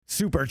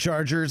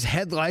superchargers,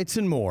 headlights,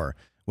 and more.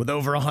 With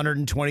over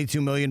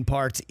 122 million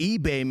parts,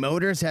 eBay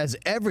Motors has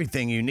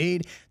everything you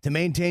need to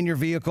maintain your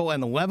vehicle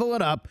and level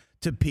it up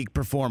to peak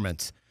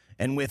performance.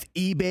 And with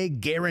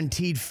eBay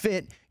Guaranteed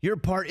Fit, your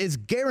part is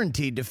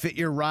guaranteed to fit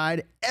your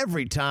ride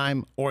every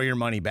time or your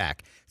money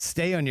back.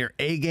 Stay on your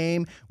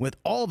A-game with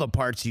all the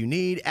parts you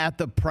need at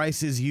the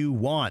prices you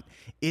want.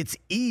 It's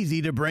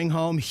easy to bring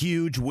home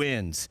huge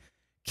wins.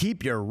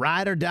 Keep your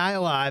ride or die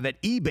alive at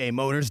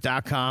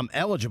ebaymotors.com.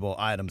 Eligible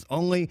items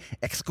only.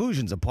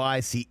 Exclusions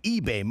apply. See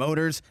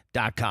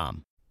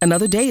ebaymotors.com.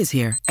 Another day is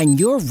here, and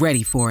you're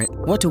ready for it.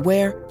 What to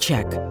wear?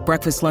 Check.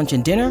 Breakfast, lunch,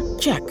 and dinner?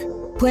 Check.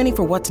 Planning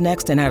for what's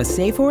next and how to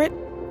save for it?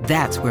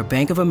 That's where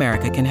Bank of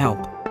America can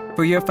help.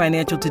 For your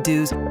financial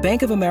to-dos,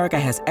 Bank of America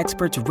has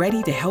experts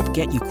ready to help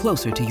get you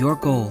closer to your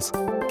goals.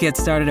 Get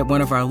started at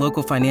one of our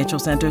local financial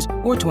centers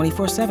or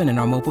 24/7 in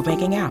our mobile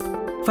banking app.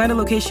 Find a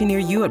location near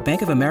you at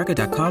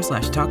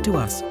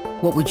bankofamerica.com/talktous.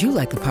 What would you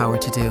like the power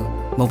to do?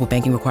 Mobile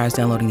banking requires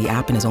downloading the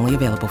app and is only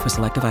available for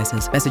select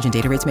devices. Message and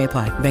data rates may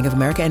apply. Bank of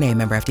America N.A.,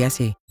 member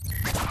FDIC.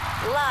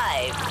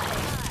 Live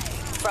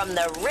from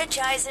the Rich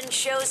Eisen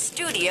Show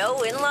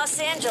studio in Los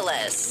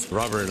Angeles.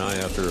 Robert and I,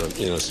 after a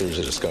series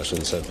of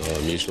discussions, have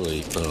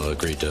mutually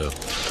agreed to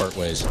part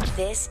ways.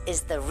 This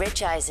is the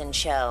Rich Eisen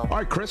Show. All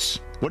right,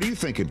 Chris, what are you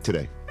thinking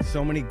today?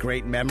 So many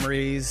great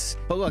memories.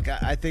 But look,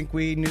 I think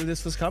we knew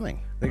this was coming.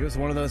 I think it was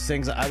one of those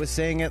things. I was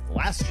saying it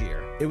last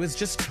year. It was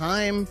just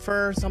time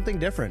for something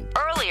different.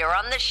 Earlier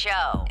on the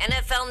show,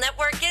 NFL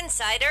Network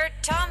insider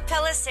Tom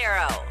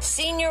Pelissero,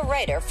 senior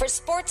writer for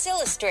Sports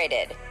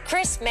Illustrated,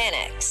 Chris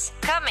Mannix.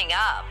 Coming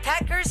up,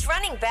 Packers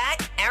running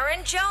back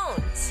Aaron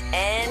Jones.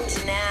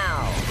 And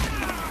now,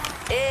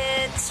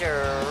 it's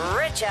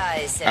Rich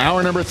Eisen.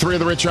 Hour number 3 of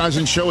the Rich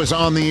Eisen Show is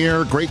on the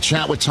air. Great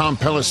chat with Tom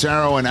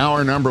Pelissero in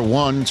hour number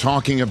 1,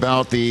 talking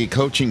about the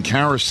coaching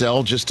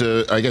carousel. Just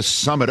to, I guess,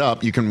 sum it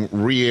up, you can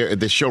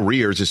this show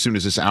re-airs as soon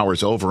as this hour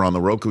is over on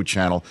the Roku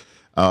channel,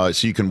 so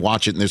you can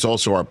watch it. And there's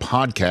also our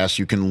podcast.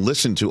 You can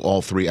listen to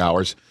all 3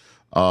 hours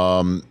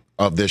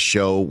of this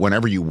show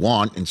whenever you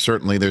want. And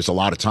certainly there's a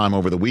lot of time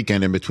over the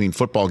weekend in between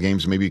football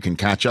games. Maybe you can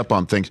catch up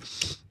on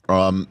things.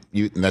 And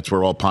that's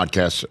where all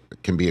podcasts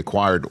can be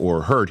acquired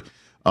or heard.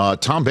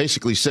 Tom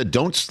basically said,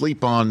 don't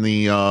sleep on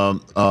the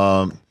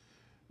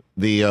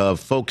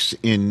folks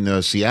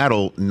in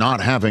Seattle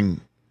not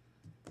having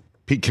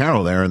Pete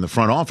Carroll there in the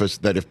front office.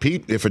 That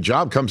if a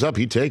job comes up,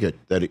 he'd take it.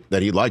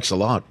 That he likes a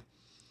lot.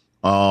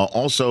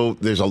 Also,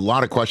 there's a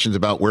lot of questions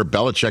about where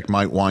Belichick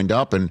might wind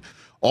up, and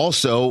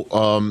also,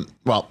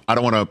 I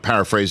don't want to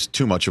paraphrase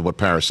too much of what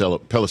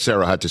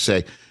Pelissero had to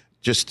say.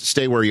 Just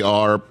stay where you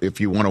are.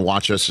 If you want to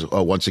watch us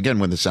once again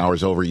when this hour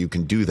is over, you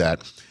can do that.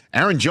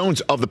 Aaron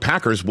Jones of the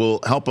Packers will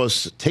help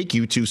us take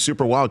you to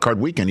Super Wildcard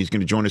Weekend. He's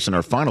going to join us in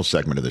our final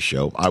segment of the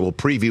show. I will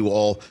preview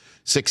all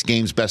 6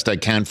 games best I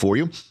can for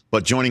you.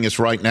 But joining us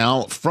right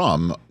now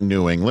from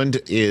New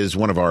England is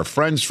one of our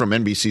friends from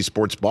NBC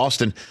Sports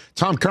Boston,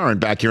 Tom Curran,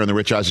 back here on the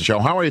Rich Eisen Show.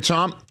 How are you,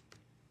 Tom?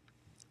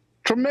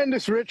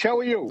 Tremendous, Rich. How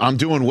are you? I'm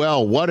doing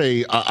well.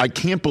 I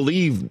can't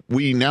believe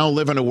we now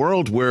live in a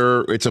world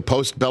where it's a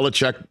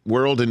post-Belichick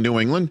world in New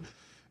England,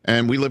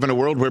 and we live in a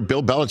world where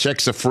Bill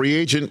Belichick's a free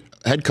agent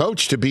head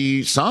coach to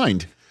be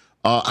signed.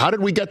 How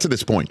did we get to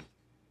this point,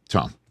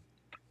 Tom?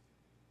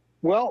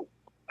 Well,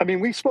 I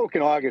mean, we spoke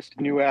in August,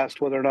 and you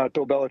asked whether or not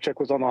Bill Belichick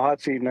was on the hot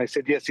seat, and I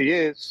said, yes, he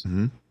is.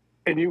 Mm-hmm.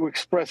 And you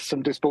expressed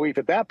some disbelief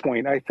at that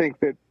point. I think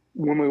that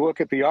when we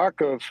look at the arc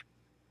of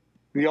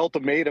the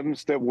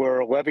ultimatums that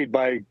were levied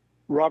by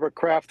Robert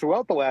Kraft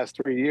throughout the last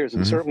 3 years,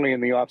 and certainly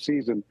in the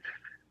offseason,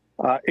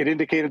 it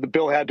indicated that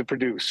Bill had to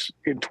produce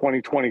in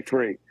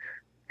 2023,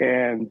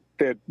 and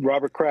that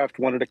Robert Kraft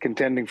wanted a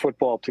contending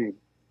football team.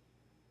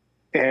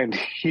 And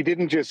he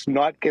didn't just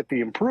not get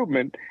the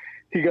improvement,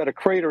 he got a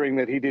cratering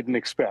that he didn't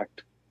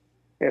expect.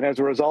 And as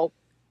a result,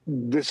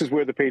 this is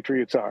where the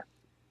Patriots are.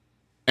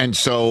 And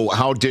so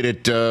how did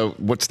it,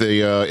 what's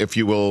the, if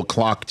you will,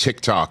 clock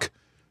tick-tock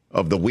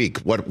of the week?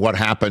 What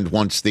happened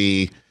once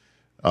the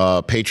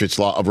Patriots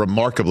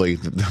remarkably,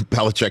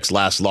 Belichick's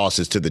last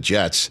losses to the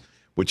Jets,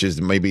 which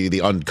is maybe the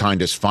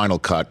unkindest final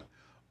cut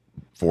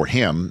for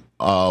him.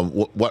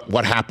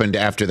 What happened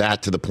after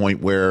that to the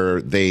point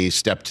where they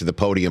stepped to the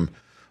podium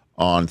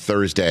on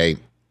Thursday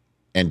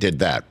and did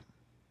that?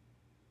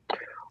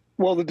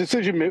 Well, the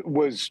decision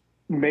was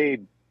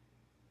made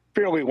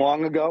fairly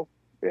long ago.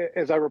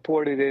 As I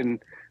reported in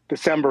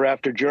December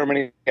after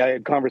Germany, I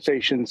had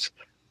conversations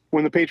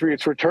when the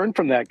Patriots returned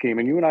from that game,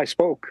 and you and I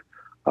spoke.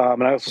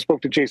 And I also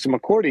spoke to Jason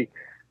McCourty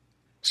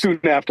soon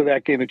after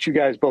that game that you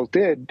guys both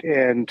did.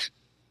 And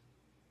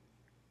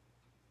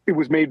it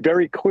was made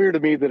very clear to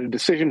me that a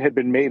decision had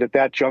been made at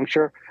that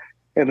juncture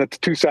and that the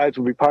two sides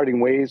would be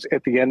parting ways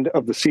at the end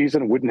of the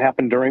season. It wouldn't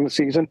happen during the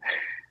season.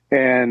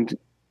 And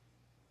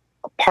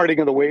parting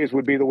of the ways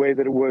would be the way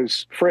that it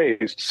was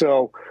phrased.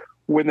 So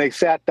when they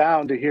sat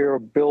down to hear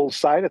Bill's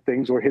side of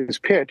things or his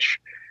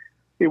pitch,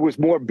 it was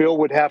more Bill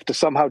would have to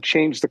somehow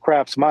change the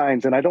Kraft's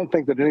minds. And I don't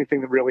think that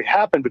anything that really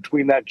happened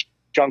between that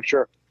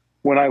juncture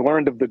when I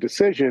learned of the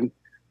decision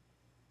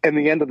and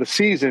the end of the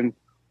season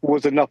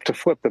was enough to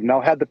flip them.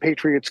 Now, had the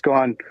Patriots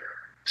gone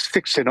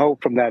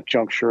 6-0 from that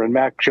juncture and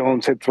Mac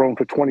Jones had thrown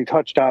for 20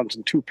 touchdowns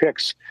and 2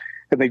 picks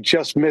and they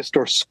just missed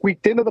or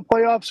squeaked into the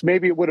playoffs,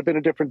 maybe it would have been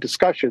a different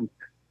discussion.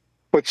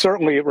 But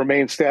certainly it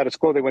remains status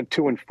quo. They went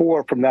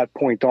 2-4 from that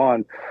point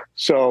on.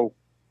 So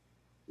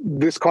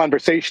this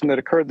conversation that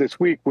occurred this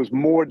week was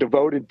more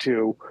devoted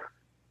to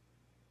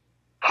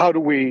how do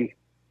we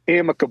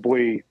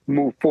amicably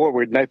move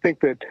forward. And I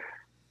think that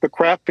the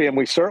Kraft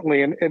family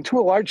certainly, and to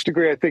a large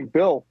degree, I think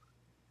Bill,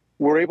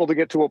 were able to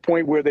get to a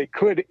point where they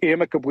could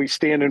amicably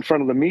stand in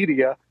front of the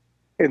media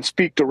and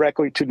speak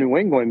directly to New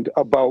England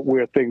about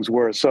where things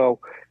were. So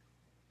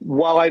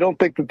while I don't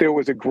think that there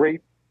was a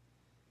great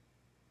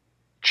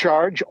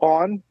charge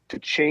on to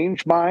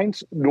change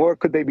minds, nor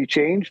could they be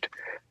changed,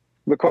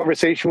 the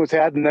conversation was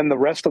had, and then the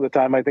rest of the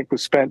time I think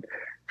was spent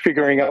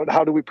figuring out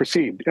how do we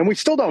proceed. And we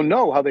still don't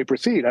know how they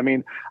proceed. I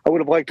mean, I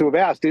would have liked to have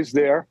asked, is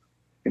there,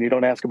 and you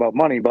don't ask about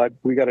money, but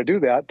we got to do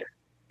that,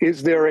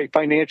 is there a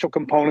financial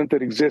component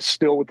that exists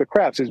still with the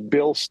Krafts? Is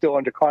Bill still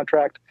under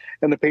contract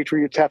and the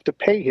Patriots have to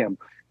pay him?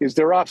 Is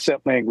there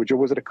offset language, or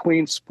was it a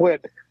clean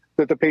split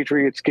that the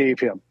Patriots gave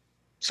him?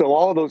 So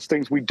all of those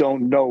things we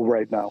don't know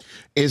right now.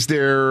 Is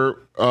there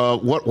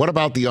what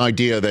about the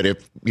idea that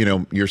if,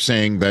 you're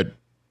saying that,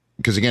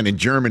 because again, in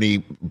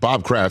Germany,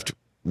 Bob Kraft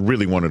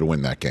really wanted to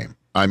win that game.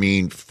 I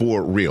mean,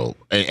 for real.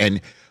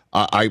 And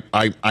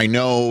I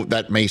know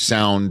that may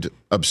sound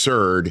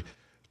absurd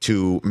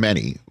to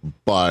many,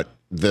 but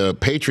the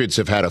Patriots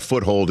have had a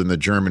foothold in the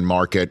German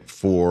market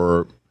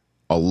for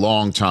a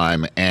long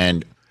time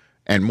and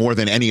more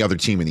than any other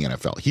team in the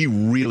NFL. He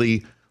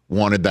really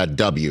wanted that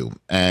W.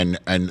 And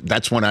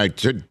that's when I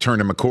turned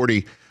to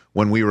McCourty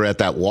when we were at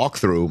that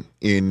walkthrough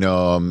in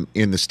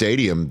the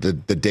stadium the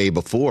day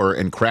before,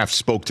 and Kraft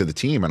spoke to the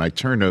team. And I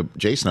turned to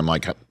Jason, I'm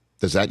like,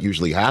 does that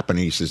usually happen?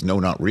 And he says,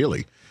 no, not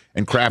really.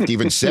 And Kraft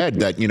even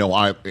said that,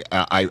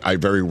 I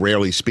very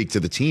rarely speak to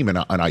the team, and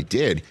I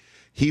did.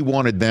 He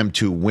wanted them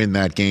to win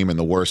that game in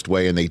the worst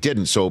way, and they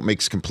didn't. So it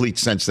makes complete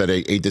sense that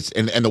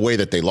and the way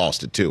that they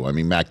lost it, too. I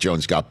mean, Mac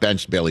Jones got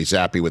benched, Bailey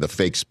Zappi with a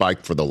fake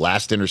spike for the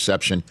last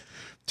interception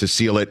to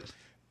seal it.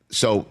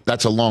 So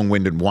that's a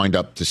long-winded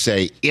wind-up to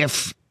say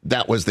if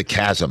that was the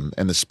chasm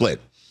and the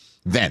split,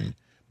 then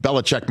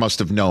Belichick must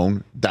have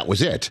known that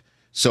was it.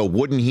 So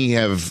wouldn't he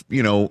have,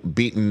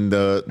 beaten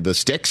the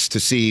sticks to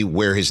see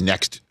where his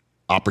next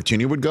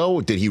opportunity would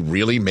go? Did he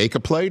really make a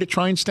play to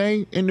try and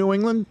stay in New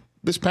England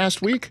this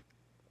past week?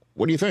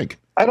 What do you think?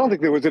 I don't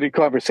think there was any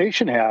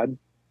conversation had.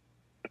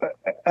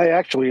 I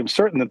actually am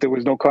certain that there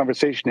was no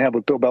conversation had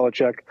with Bill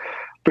Belichick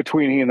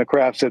between he and the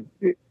Krafts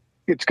that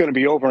it's going to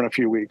be over in a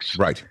few weeks.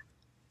 Right.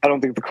 I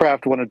don't think the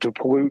Kraft wanted to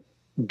pollute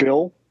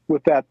Bill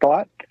with that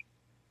thought.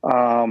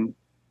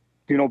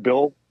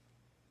 Bill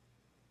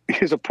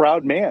is a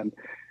proud man,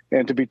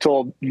 and to be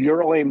told,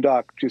 you're a lame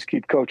duck, just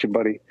keep coaching,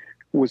 buddy,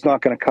 was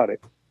not going to cut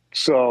it.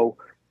 So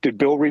did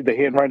Bill read the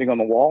handwriting on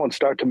the wall and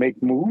start to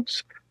make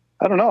moves?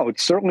 I don't know.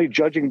 It's certainly,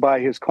 judging by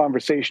his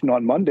conversation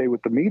on Monday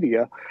with the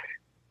media,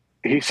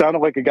 he sounded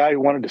like a guy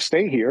who wanted to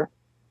stay here.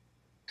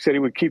 He said he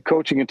would keep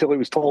coaching until he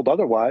was told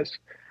otherwise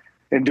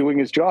and doing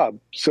his job.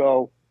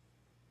 So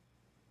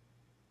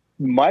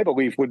my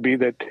belief would be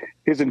that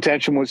his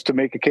intention was to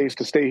make a case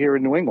to stay here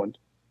in New England.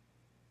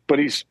 But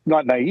he's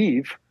not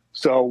naive.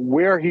 So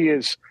where he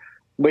has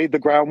laid the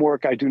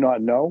groundwork, I do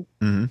not know,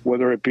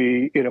 whether it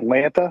be in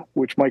Atlanta,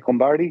 which Mike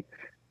Lombardi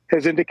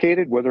has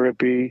indicated, whether it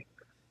be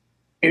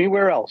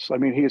anywhere else. I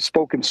mean, he has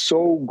spoken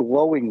so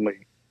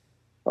glowingly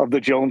of the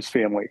Jones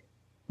family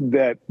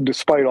that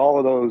despite all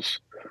of those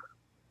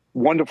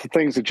wonderful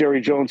things that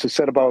Jerry Jones has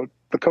said about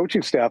the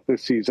coaching staff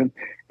this season,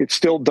 it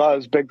still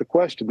does beg the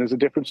question. There's a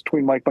difference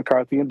between Mike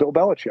McCarthy and Bill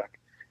Belichick.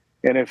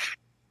 And if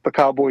the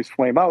Cowboys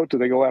flame out, do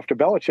they go after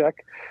Belichick?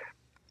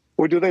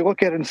 Or do they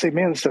look at it and say,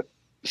 man,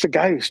 it's a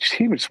guy whose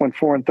team just went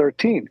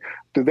 4-13.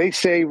 Do they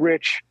say,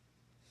 Rich,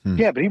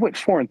 yeah, but he went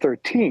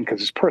 4-13 because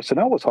his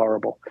personnel was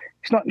horrible.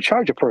 He's not in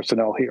charge of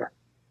personnel here.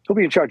 He'll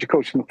be in charge of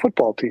coaching the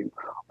football team.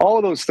 All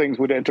of those things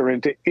would enter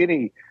into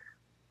any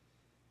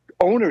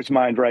owner's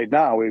mind right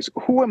now is,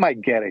 who am I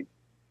getting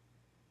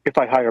if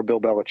I hire Bill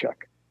Belichick?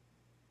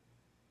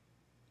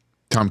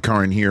 Tom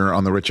Curran here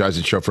on the Rich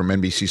Eisen Show from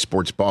NBC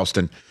Sports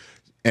Boston.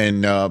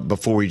 And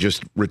before we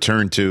just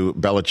return to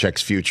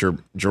Belichick's future,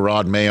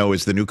 Jerod Mayo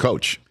is the new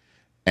coach.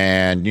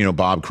 And,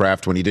 Bob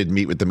Kraft, when he did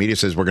meet with the media,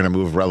 says we're going to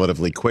move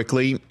relatively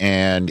quickly.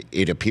 And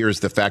it appears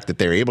the fact that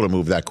they're able to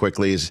move that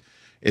quickly is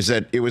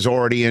that it was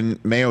already in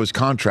Mayo's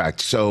contract.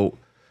 So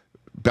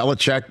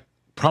Belichick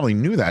probably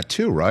knew that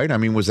too, right? I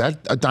mean, was that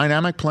a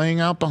dynamic playing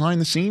out behind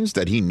the scenes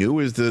that he knew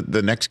is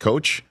the next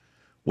coach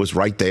was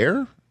right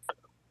there?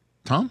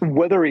 Tom?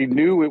 Whether he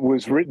knew it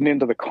was written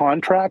into the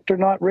contract or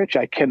not, Rich,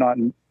 I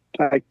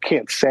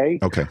can't say.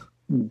 Okay.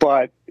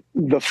 But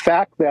the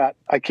fact that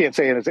I can't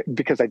say it is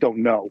because I don't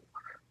know.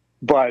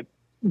 But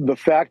the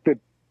fact that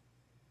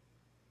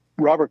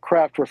Robert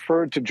Kraft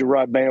referred to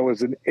Jerod Mayo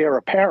as an heir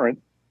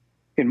apparent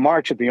in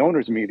March at the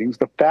owners' meetings,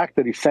 the fact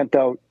that he sent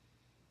out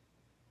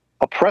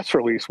a press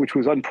release, which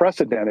was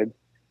unprecedented,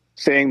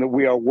 saying that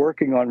we are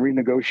working on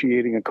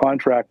renegotiating a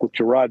contract with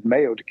Jerod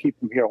Mayo to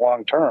keep him here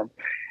long term.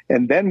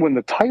 And then when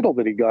the title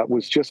that he got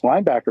was just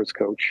linebackers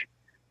coach,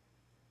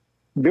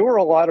 there were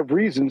a lot of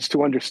reasons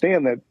to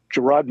understand that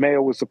Jerod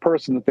Mayo was the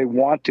person that they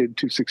wanted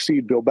to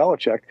succeed Bill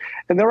Belichick.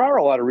 And there are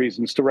a lot of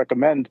reasons to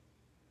recommend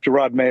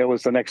Jerod Mayo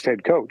as the next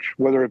head coach,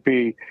 whether it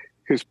be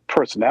his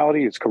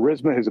personality, his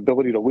charisma, his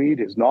ability to lead,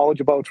 his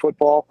knowledge about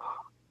football,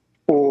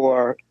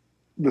 or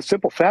the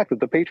simple fact that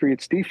the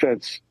Patriots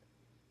defense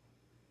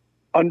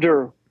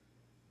under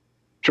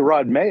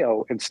Jerod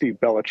Mayo and Steve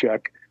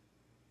Belichick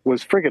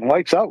was friggin'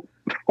 lights out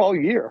all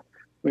year.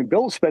 I mean,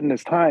 Bill was spending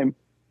his time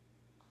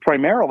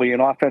primarily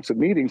in offensive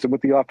meetings and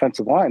with the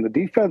offensive line. The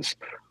defense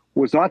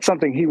was not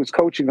something he was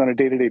coaching on a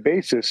day-to-day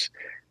basis.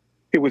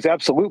 It was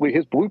absolutely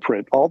his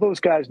blueprint. All those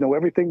guys know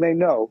everything they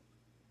know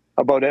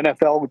about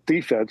NFL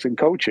defense and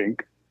coaching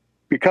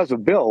because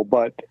of Bill,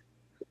 but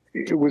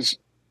it was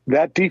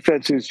that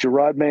defense is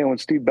Jerod Mayo and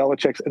Steve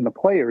Belichick's and the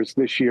players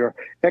this year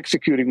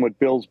executing what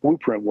Bill's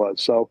blueprint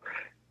was. So,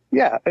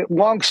 yeah,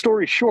 long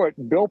story short,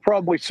 Bill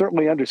probably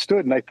certainly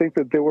understood, and I think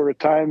that there were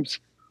times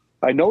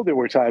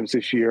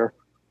this year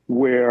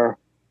where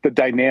the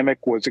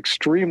dynamic was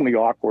extremely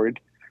awkward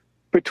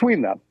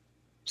between them.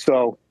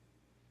 So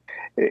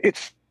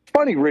it's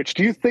funny, Rich.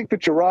 Do you think that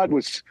Jerod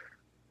was?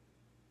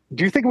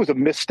 Do you think it was a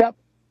misstep?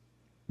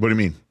 What do you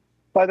mean?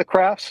 By the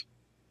Crafts?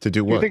 To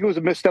do what? Do you think it was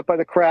a misstep by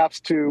the Crafts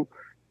to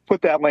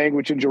put that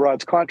language in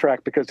Gerod's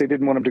contract because they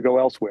didn't want him to go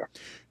elsewhere?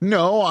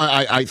 No,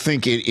 I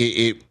think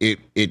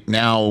it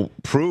now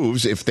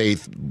proves if they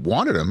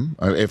wanted him,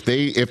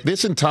 if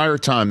this entire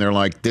time they're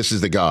like, this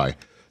is the guy.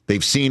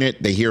 They've seen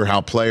it. They hear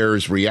how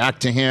players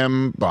react to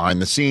him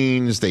behind the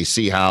scenes. They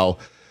see how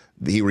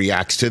he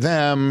reacts to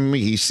them.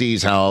 They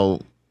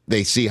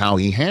see how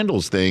he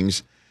handles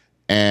things,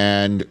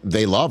 and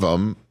they love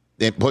him.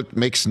 It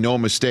makes no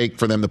mistake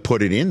for them to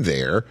put it in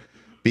there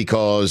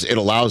because it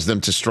allows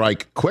them to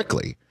strike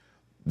quickly.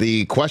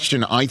 The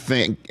question, I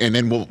think, and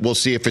then we'll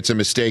see if it's a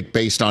mistake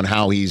based on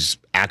how he's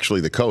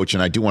actually the coach.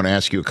 And I do want to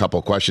ask you a couple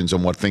of questions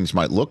on what things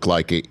might look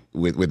like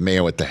with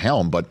Mayo at the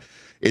helm. But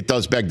it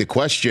does beg the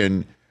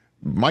question,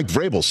 Mike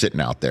Vrabel's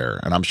sitting out there,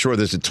 and I'm sure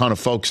there's a ton of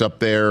folks up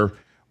there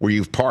where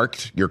you've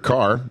parked your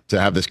car to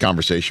have this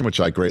conversation,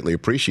 which I greatly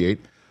appreciate,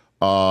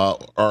 are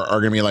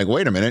going to be like,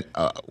 wait a minute,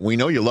 we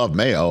know you love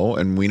Mayo,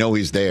 and we know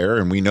he's there,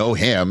 and we know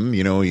him,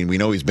 we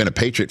know he's been a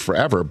Patriot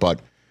forever, but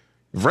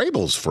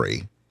Vrabel's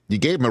free. You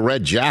gave him a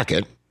red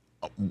jacket.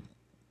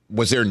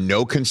 Was there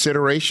no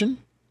consideration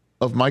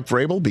of Mike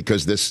Vrabel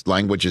because this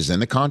language is in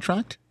the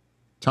contract,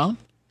 Tom?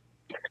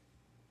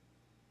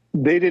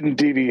 They didn't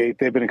deviate.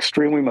 They've been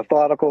extremely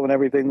methodical in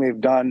everything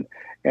they've done.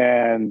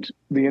 And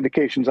the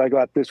indications I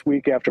got this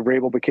week after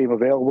Vrabel became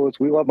available is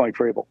we love Mike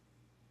Vrabel.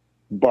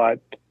 But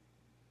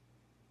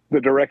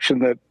the direction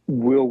that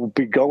we'll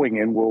be going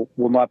in will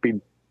not be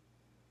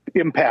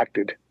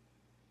impacted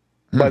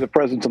by the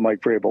presence of Mike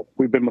Vrabel.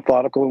 We've been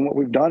methodical in what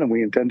we've done, and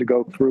we intend to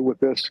go through with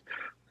this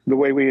the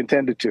way we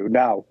intended to.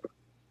 Now,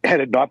 had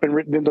it not been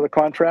written into the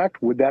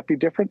contract, would that be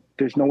different?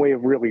 There's no way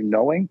of really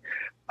knowing.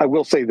 I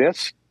will say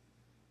this.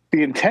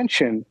 The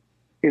intention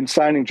in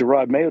signing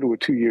Jerod Mayo to a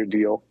 2-year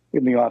deal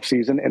in the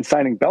offseason and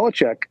signing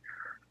Belichick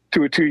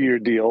to a 2-year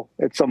deal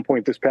at some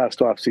point this past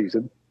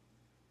offseason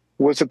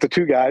was that the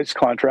two guys'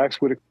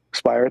 contracts would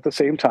expire at the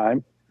same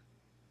time,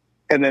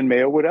 and then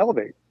Mayo would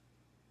elevate.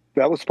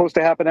 That was supposed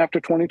to happen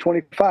after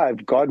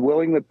 2025. God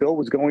willing that Bill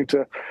was going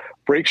to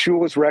break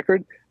Shula's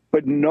record,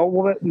 but no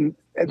one,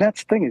 and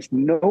that's the thing is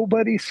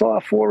nobody saw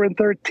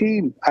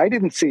 4-13. I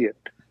didn't see it.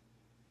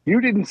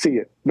 You didn't see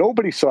it.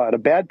 Nobody saw it. A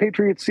bad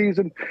Patriots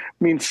season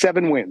means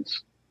 7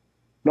 wins,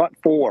 not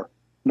 4,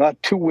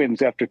 not 2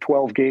 wins after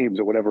 12 games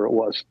or whatever it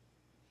was.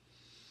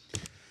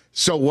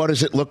 So what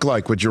does it look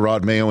like with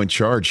Jerod Mayo in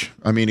charge?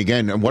 I mean,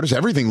 again, what does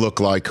everything look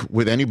like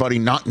with anybody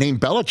not named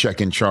Belichick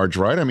in charge,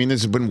 right? I mean,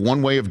 there's been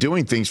one way of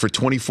doing things for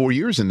 24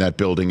 years in that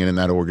building and in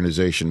that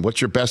organization.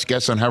 What's your best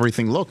guess on how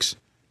everything looks,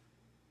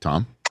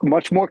 Tom?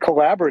 Much more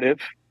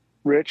collaborative,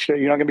 Rich. You're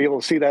not going to be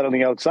able to see that on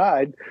the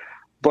outside.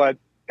 But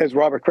as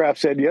Robert Kraft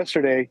said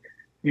yesterday,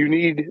 you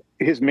need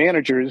his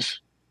managers,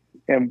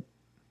 and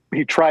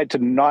he tried to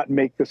not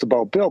make this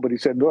about Bill, but he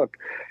said, look,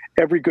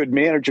 every good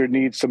manager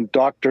needs some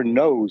Dr.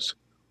 Knows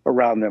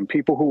around them,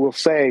 people who will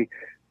say,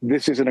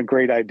 this isn't a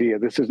great idea,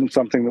 this isn't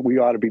something that we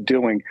ought to be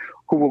doing,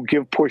 who will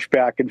give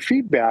pushback and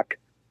feedback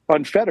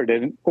unfettered.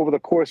 And over the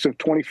course of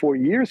 24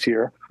 years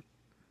here,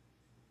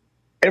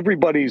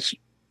 everybody's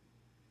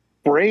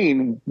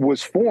brain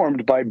was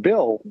formed by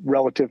Bill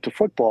relative to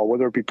football,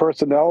 whether it be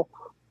personnel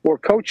or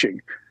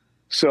coaching.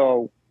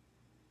 So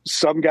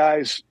some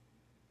guys,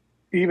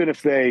 even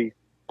if they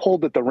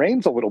pulled at the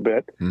reins a little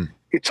bit,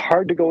 it's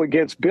hard to go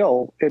against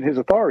Bill and his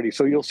authority.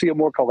 So you'll see a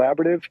more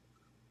collaborative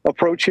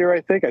approach here,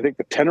 I think. I think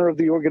the tenor of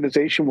the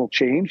organization will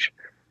change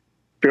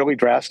fairly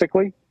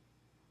drastically,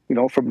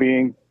 from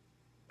being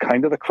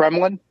kind of the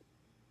Kremlin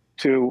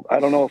to, I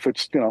don't know if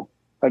it's,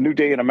 a new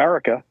day in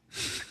America,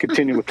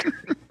 continue with,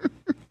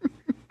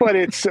 but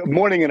it's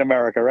morning in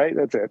America, right?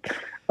 That's it.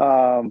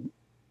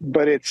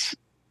 But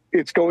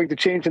it's going to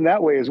change in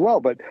that way as well.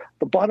 But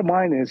the bottom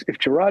line is, if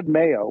Gerard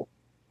Mayo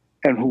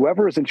and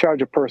whoever is in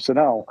charge of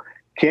personnel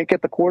can't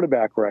get the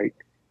quarterback right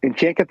and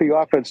can't get the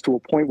offense to a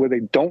point where they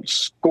don't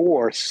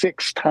score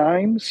 6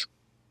 times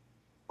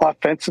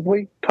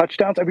offensively,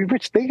 touchdowns. I mean,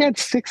 Rich, they had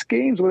 6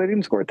 games where they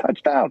didn't score a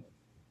touchdown.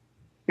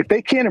 If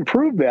they can't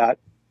improve that,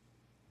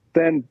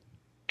 then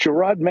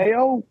Gerard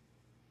Mayo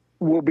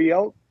will be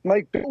out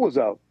like Bill was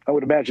out. I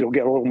would imagine he'll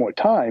get a little more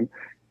time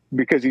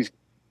because he's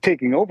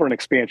taking over an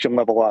expansion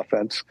level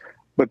offense.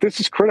 But this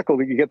is critical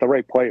that you get the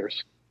right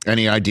players.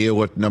 Any idea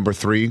what number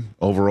 3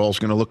 overall is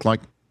going to look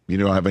like? You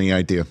don't have any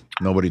idea.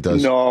 Nobody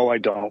does. No, I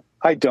don't.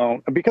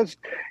 Because,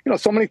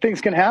 so many things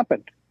can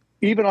happen.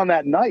 Even on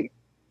that night,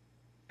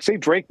 say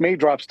Drake May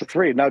drops to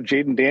 3, and now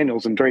Jaden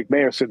Daniels and Drake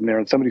May are sitting there,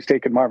 and somebody's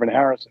taking Marvin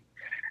Harrison.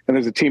 And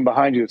there's a team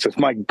behind you that says,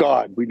 my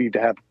God, we need to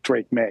have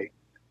Drake May.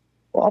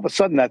 Well, all of a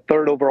sudden, that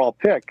 3rd overall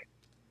pick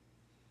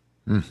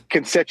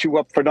can set you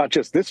up for not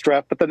just this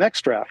draft, but the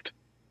next draft.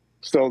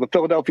 So the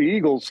Philadelphia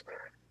Eagles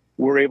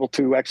were able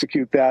to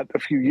execute that a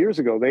few years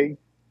ago. They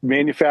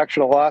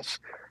manufactured a loss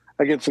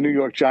against the New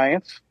York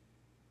Giants.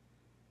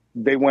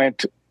 They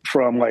went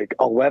from like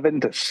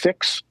 11 to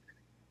 6,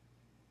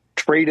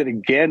 traded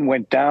again,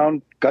 went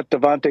down, got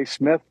Devontae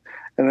Smith.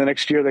 And the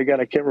next year they got,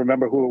 I can't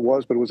remember who it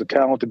was, but it was a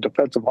talented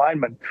defensive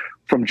lineman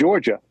from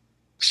Georgia.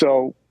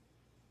 So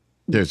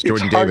it's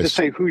Jordan hard Davis to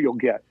say who you'll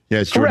get. Yeah,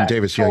 it's Jordan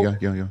Davis. Yeah.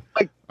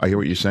 I hear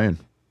what you're saying.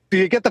 Do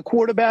you get the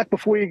quarterback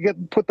before you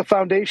put the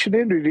foundation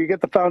in, or do you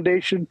get the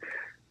foundation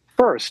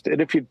first?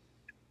 And if you,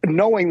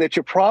 knowing that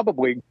you're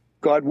probably,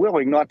 God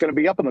willing, not going to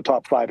be up in the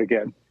top 5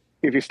 again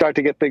if you start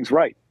to get things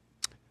right.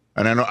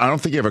 And I don't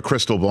think you have a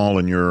crystal ball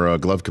in your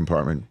glove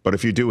compartment, but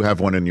if you do have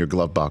one in your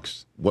glove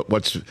box,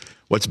 what's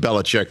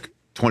Belichick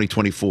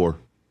 2024?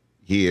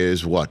 He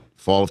is what?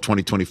 Fall of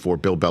 2024,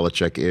 Bill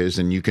Belichick is,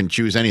 and you can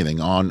choose anything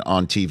on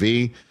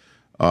TV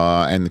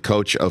and the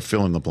coach of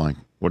fill in the blank.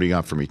 What do you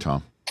got for me,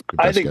 Tom?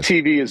 I think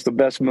TV is the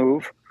best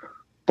move,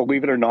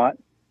 believe it or not,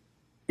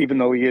 even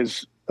though he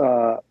is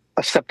a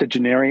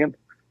septuagenarian.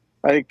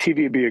 I think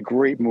TV would be a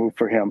great move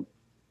for him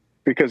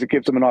because it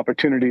gives him an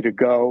opportunity to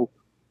go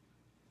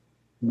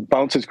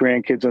bounce his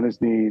grandkids on his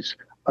knees,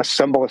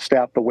 assemble a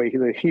staff the way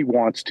he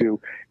wants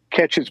to,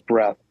 catch his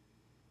breath,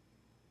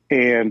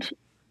 and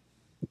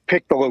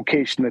pick the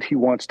location that he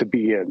wants to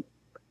be in.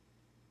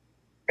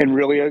 And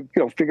really,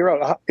 figure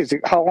out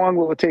how long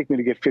will it take me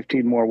to get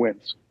 15 more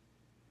wins?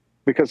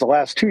 Because the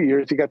last 2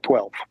 years he got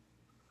 12.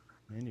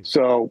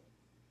 So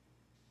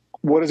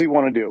what does he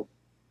want to do?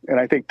 And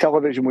I think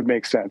television would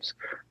make sense.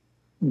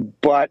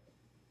 But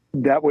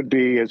that would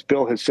be, as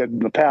Bill has said in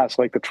the past,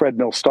 like the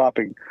treadmill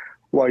stopping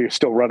while you're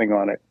still running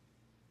on it.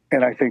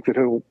 And I think that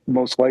he'll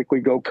most likely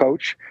go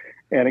coach.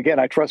 And again,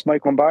 I trust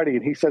Mike Lombardi,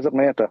 and he says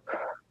Atlanta.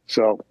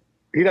 So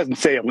he doesn't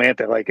say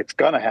Atlanta like it's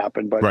going to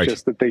happen, but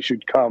just that they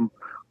should come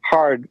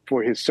hard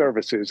for his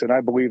services. And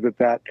I believe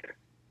that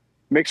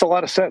makes a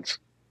lot of sense.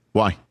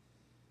 Why?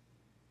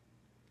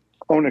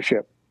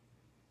 Ownership.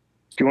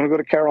 Do you want to go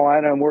to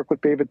Carolina and work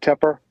with David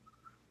Tepper,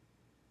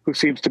 who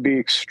seems to be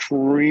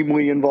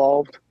extremely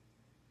involved?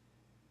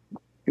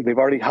 They've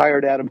already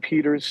hired Adam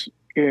Peters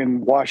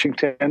in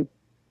Washington. Do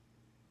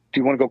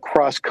you want to go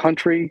cross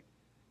country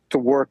to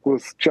work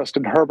with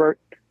Justin Herbert?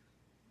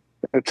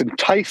 It's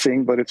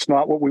enticing, but it's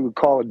not what we would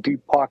call a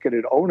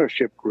deep-pocketed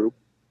ownership group.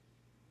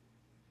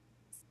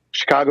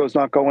 Chicago's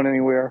not going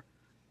anywhere.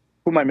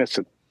 Who am I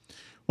missing?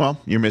 Well,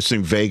 you're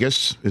missing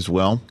Vegas as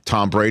well.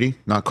 Tom Brady,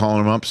 not calling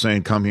him up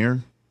saying, come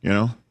here,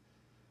 And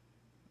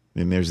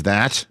there's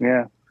that.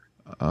 Yeah.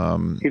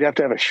 He'd have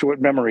to have a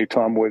short memory,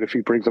 Tom would, if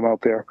he brings him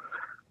out there.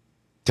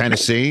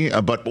 Tennessee,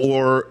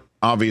 or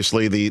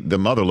obviously the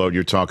mother load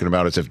you're talking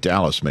about is if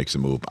Dallas makes a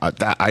move.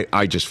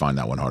 I just find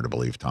that one hard to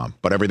believe, Tom.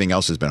 But everything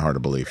else has been hard to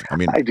believe. I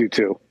mean, I do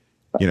too.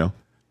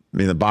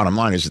 The bottom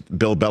line is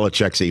Bill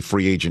Belichick's a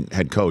free agent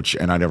head coach,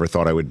 and I never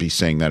thought I would be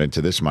saying that into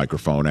this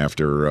microphone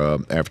after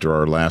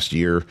our last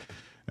year.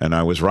 And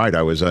I was right.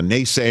 I was a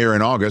naysayer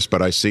in August,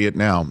 but I see it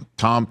now.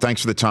 Tom,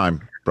 thanks for the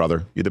time,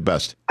 brother. You're the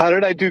best. How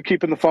did I do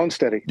keeping the phone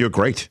steady? You're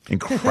great.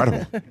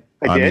 Incredible.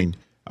 I did?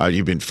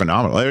 You've been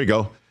phenomenal. There you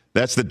go.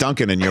 That's the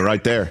Duncan in you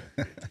right there.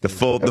 That's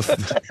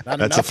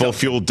the full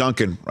fuel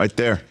Duncan right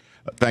there.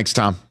 Thanks,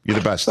 Tom. You're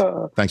the best.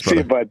 Thanks, brother. See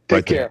you, bud. Take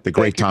right care. There. The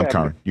great Thank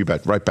Tom Curran. You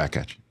bet. Right back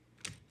at you.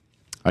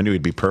 I knew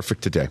he'd be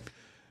perfect today.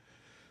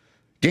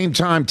 Game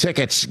Time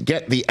tickets.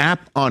 Get the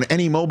app on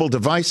any mobile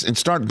device and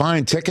start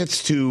buying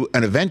tickets to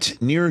an event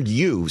near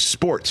you.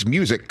 Sports,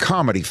 music,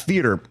 comedy,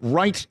 theater,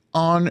 right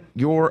on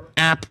your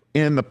app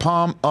in the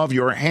palm of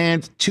your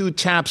hand. 2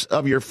 taps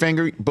of your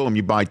finger. Boom,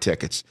 you buy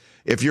tickets.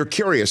 If you're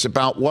curious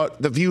about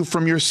what the view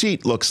from your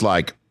seat looks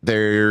like,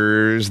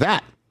 there's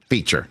that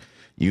feature.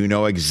 You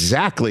know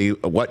exactly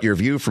what your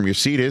view from your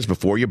seat is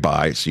before you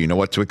buy, so you know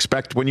what to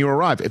expect when you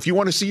arrive. If you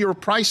want to see your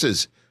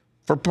prices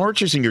for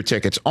purchasing your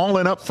tickets all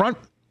in up front,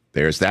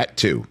 there's that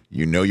too.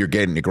 You know you're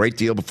getting a great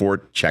deal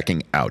before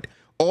checking out.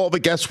 All the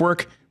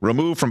guesswork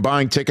removed from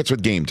buying tickets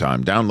with Game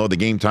Time. Download the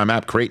Game Time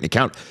app, create an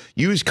account,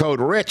 use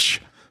code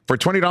RICH for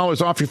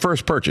 $20 off your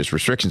first purchase.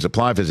 Restrictions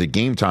apply. Visit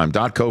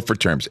GameTime.co for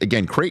terms.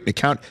 Again, create an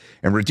account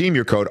and redeem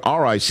your code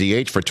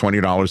RICH for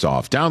 $20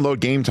 off. Download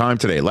Game Time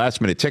today.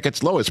 Last-minute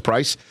tickets, lowest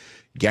price,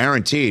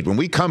 guaranteed. When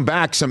we come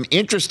back, some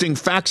interesting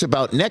facts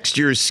about next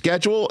year's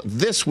schedule.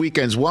 This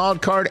weekend's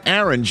wild card,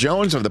 Aaron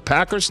Jones of the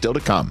Packers, still to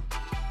come.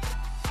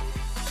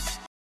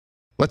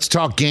 Let's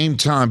talk Game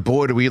Time.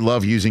 Boy, do we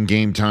love using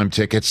Game Time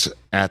tickets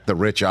at the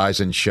Rich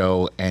Eisen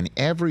Show. And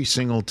every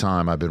single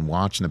time I've been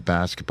watching the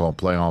basketball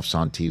playoffs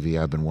on TV,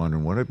 I've been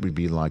wondering what it would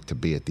be like to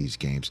be at these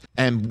games.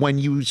 And when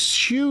you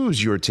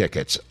choose your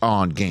tickets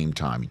on Game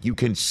Time, you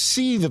can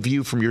see the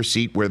view from your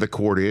seat where the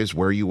court is,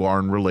 where you are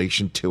in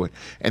relation to it.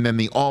 And then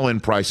the all-in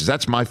prices.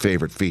 That's my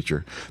favorite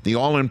feature. The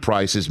all-in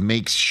prices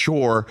makes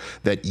sure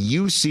that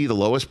you see the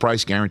lowest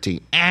price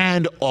guarantee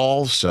and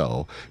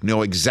also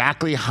know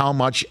exactly how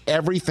much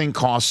everything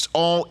costs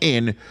all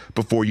in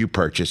before you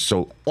purchase.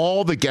 So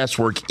all the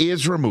guesswork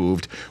is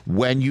removed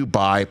when you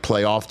buy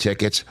playoff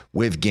tickets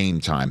with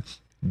Game Time.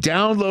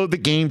 Download the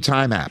Game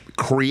Time app,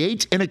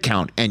 create an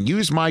account, and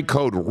use my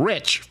code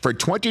RICH for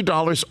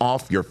 $20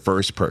 off your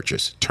first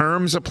purchase.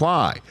 Terms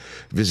apply.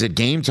 Visit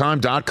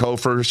GameTime.co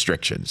for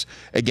restrictions.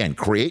 Again,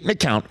 create an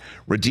account,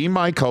 redeem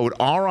my code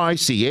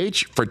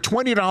RICH for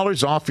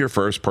 $20 off your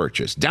first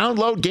purchase.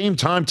 Download Game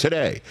Time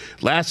today.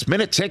 Last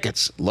minute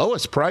tickets,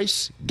 lowest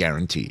price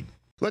guaranteed.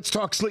 Let's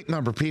talk Sleep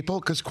Number, people,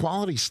 because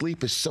quality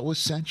sleep is so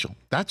essential.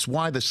 That's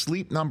why the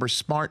Sleep Number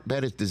smart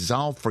bed is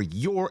designed for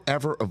your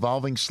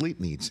ever-evolving sleep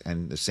needs,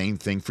 and the same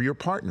thing for your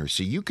partner,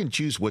 so you can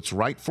choose what's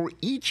right for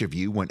each of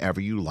you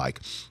whenever you like.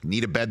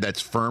 Need a bed that's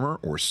firmer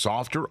or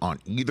softer on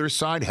either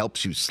side,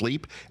 helps you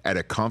sleep at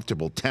a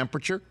comfortable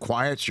temperature,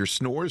 quiets your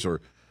snores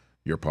or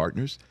your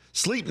partner's?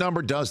 Sleep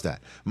Number does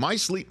that. My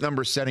Sleep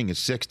Number setting is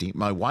 60.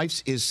 My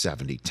wife's is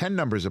 70. 10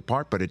 numbers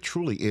apart, but it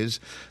truly is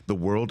the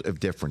world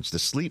of difference. The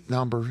Sleep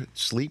Number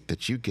sleep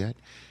that you get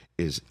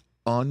is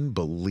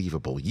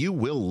unbelievable. You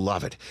will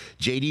love it.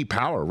 J.D.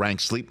 Power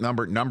ranks Sleep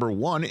Number number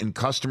 1 in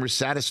customer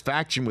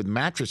satisfaction with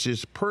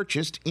mattresses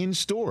purchased in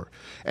store.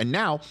 And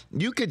now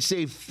you could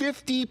save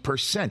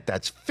 50%.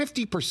 That's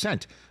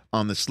 50%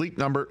 on the Sleep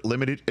Number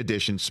limited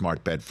edition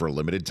smart bed for a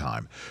limited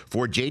time.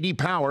 For J.D.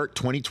 Power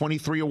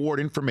 2023 award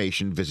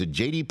information, visit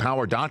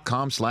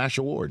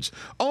jdpower.com/awards.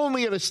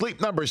 Only at a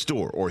Sleep Number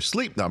store or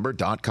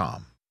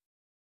sleepnumber.com.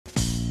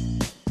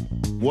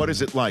 What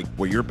is it like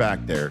where you're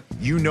back there?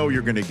 You know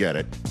you're going to get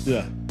it.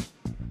 Yeah.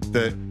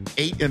 The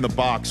 8 in the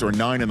box or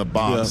 9 in the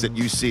box that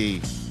you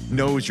see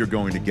knows you're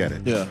going to get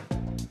it. Yeah.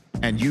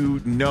 And you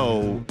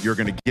know you're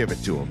going to give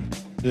it to them.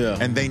 Yeah.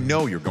 And they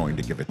know you're going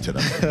to give it to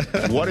them.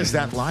 What is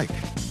that like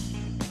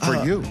for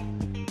you?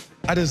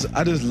 I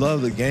just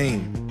love the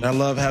game. And I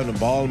love having the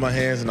ball in my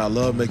hands, and I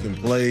love making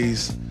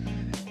plays.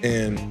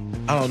 And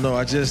I don't know,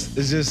 it's just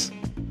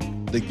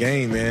the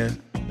game,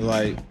 man.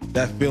 Like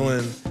that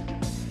feeling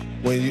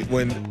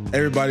when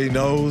everybody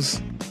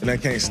knows and they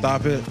can't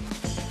stop it.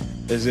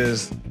 It's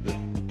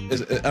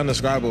an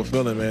indescribable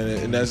feeling, man.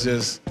 And that's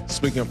just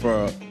speaking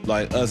for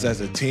like us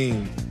as a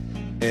team.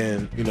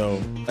 And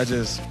I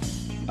just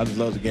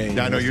love the game.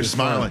 I know you're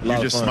smiling.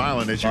 You're just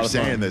smiling as you're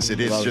saying this. It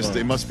is just,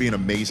 it must be an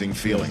amazing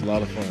feeling. It's a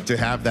lot of fun to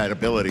have that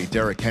ability.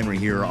 Derrick Henry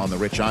here on the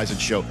Rich Eisen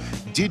Show.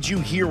 Did you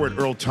hear what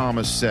Earl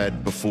Thomas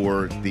said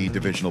before the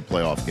divisional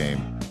playoff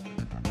game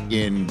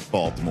in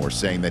Baltimore,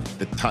 saying that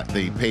the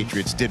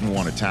Patriots didn't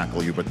want to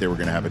tackle you, but they were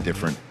going to have a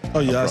different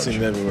approach? I've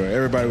seen it everywhere.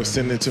 Everybody was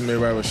sending it to me.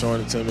 Everybody was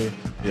showing it to me.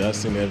 Yeah, I've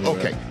seen it everywhere.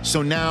 Okay,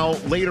 so now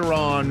later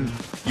on,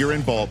 you're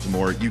in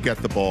Baltimore. You get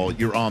the ball.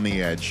 You're on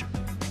the edge.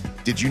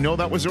 Did you know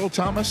that was Earl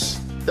Thomas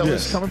that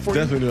was coming for definitely you?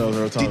 Definitely knew that was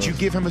Earl Thomas. Did you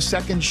give him a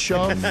second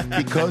shove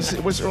because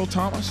it was Earl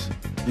Thomas?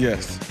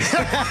 Yes.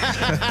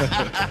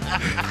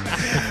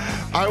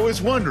 I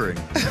was wondering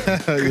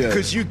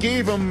because you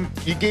gave him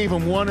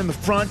one in the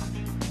front,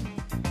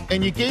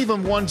 and you gave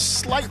him one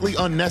slightly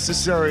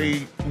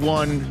unnecessary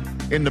one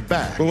in the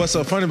back. But what's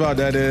so funny about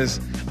that is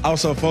I was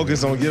so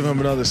focused on giving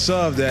him another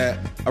shove that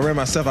I ran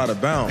myself out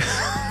of bounds.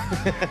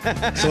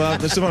 So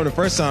the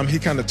first time he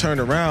kind of turned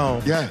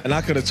around, and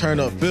I could have turned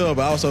upfield,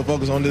 but I was so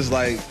focused on this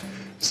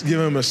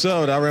giving him a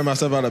shove that I ran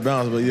myself out of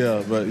bounds.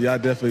 But I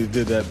definitely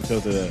did that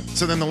because of that.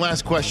 So then the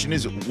last question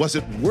is, was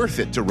it worth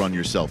it to run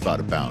yourself out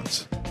of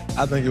bounds?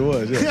 I think it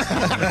was, yeah.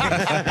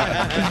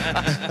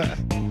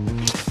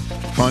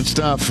 Fun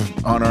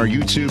stuff on our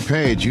YouTube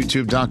page,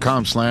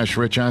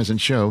 youtube.com/Rich Eisen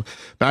Show.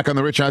 Back on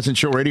the Rich Eisen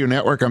Show Radio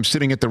Network, I'm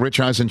sitting at the Rich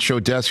Eisen Show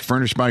desk,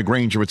 furnished by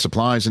Grainger with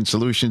supplies and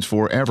solutions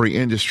for every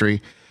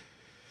industry.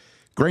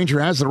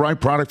 Grainger has the right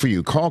product for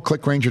you. Call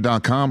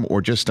clickgrainger.com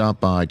or just stop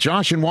by.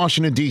 Josh in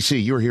Washington, D.C.,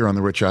 you're here on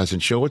the Rich Eisen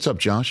Show. What's up,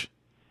 Josh?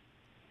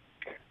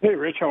 Hey,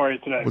 Rich. How are you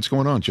today? What's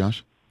going on,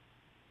 Josh?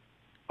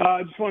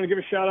 I just want to give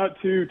a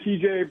shout-out to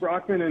TJ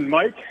Brockman and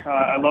Mike.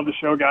 I love the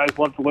show, guys.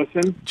 Love to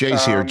listen.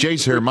 Jay's here.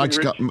 Jay's here. Mike's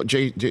got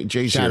Jay's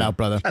here. Shout out,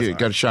 brother. Yeah,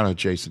 got a shout-out,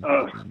 Jason.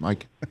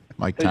 Mike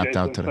tapped Jason,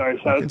 out today.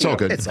 sorry, it's all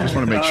good. Just want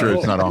to make sure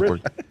it's not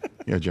awkward.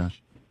 Yeah, Josh.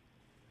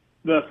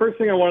 The first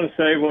thing I want to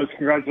say was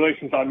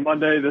congratulations on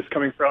Monday. This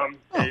coming from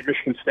a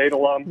Michigan State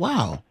alum.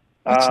 Wow.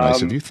 That's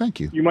nice of you. Thank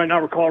you. You might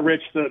not recall,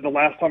 Rich, the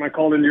last time I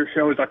called into your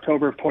show was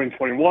October of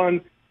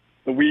 2021.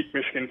 The week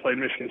Michigan played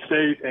Michigan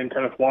State, and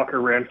Kenneth Walker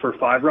ran for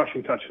 5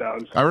 rushing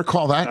touchdowns. I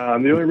recall that.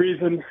 The only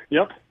reason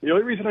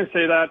I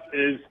say that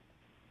is,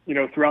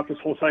 throughout this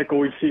whole cycle,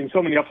 we've seen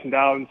so many ups and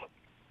downs,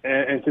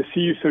 and to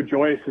see you so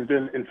joyous has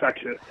been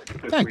infectious.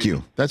 Thank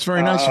you. That's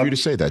very nice of you to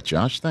say that,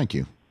 Josh. Thank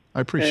you. I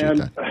appreciate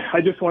that.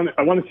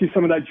 I want to see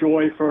some of that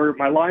joy for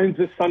my Lions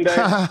this Sunday.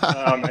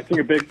 I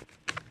think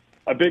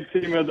a big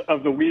theme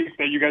of the week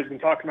that you guys have been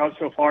talking about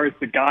so far is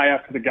the guy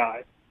after the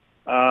guy.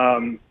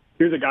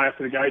 Here's a guy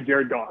after the guy,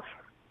 Jared Goff,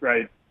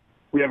 right?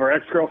 We have our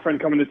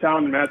ex-girlfriend coming to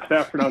town, Matt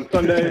Stafford, on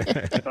Sunday.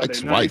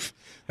 Ex-wife,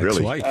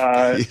 really.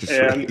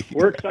 And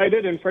we're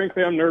excited, and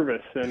frankly, I'm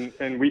nervous.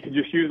 And we could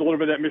just use a little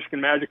bit of that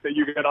Michigan magic that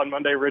you get on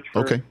Monday, Rich,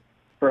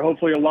 for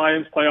hopefully a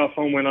Lions playoff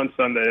home win on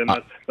Sunday. And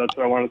that's what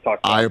I want to talk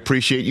about. I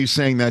appreciate you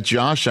saying that,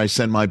 Josh. I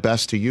send my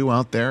best to you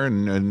out there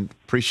and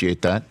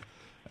appreciate that.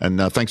 And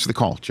thanks for the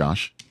call,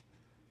 Josh.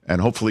 And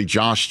hopefully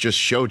Josh just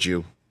showed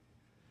you,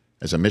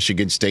 as a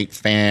Michigan State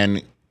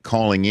fan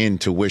calling in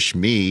to wish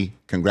me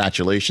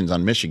congratulations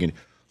on Michigan,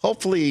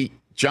 hopefully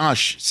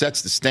Josh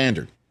sets the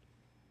standard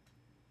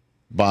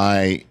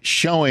by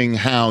showing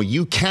how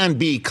you can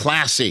be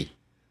classy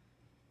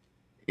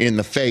in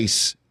the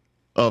face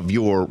of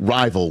your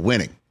rival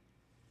winning.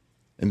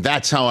 And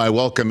that's how I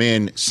welcome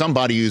in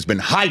somebody who's been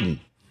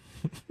hiding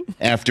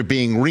after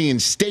being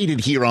reinstated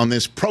here on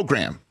this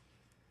program.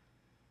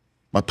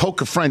 My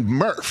poker friend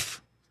Murph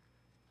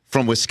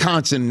from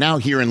Wisconsin, now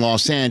here in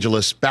Los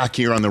Angeles, back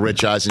here on the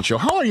Rich Eisen Show.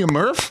 How are you,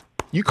 Murph?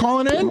 You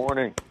calling in? Good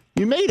morning.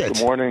 You made it.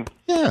 Good morning.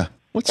 Yeah.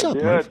 What's up,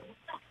 Murph?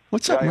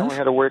 What's up,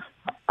 Murph?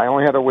 I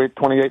only had to wait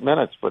 28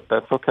 minutes, but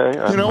that's okay.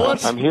 You know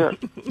what? I'm here.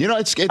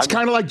 It's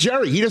kind of like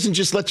Jerry. He doesn't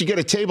just let you get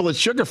a table at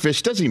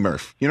Sugarfish, does he,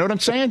 Murph? You know what I'm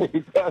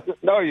saying?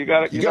 No, you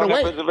got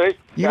to wait.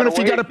 Even if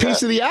you got a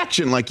piece of the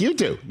action like you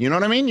do. You know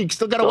what I mean? You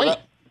still got to wait.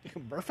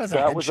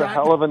 That was a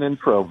hell of an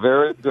intro.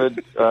 Very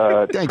good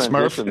Thanks,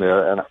 Murph.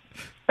 There.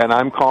 And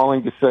I'm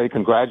calling to say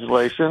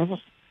congratulations.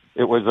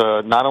 It was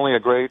not only a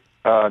great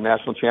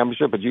national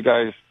championship, but you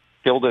guys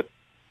killed it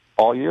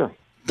all year.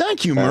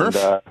 Thank you, Murph.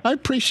 I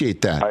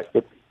appreciate that.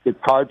 It's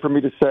hard for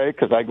me to say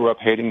because I grew up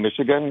hating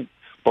Michigan.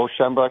 Bo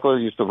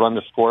Schembechler used to run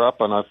the score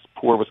up on us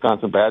poor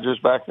Wisconsin Badgers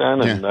back then.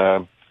 Yeah.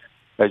 And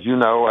as you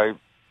know,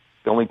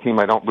 the only team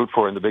I don't root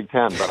for in the Big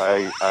Ten. But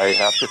I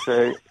have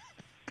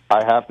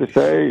to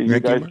say, you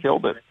guys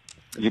killed it.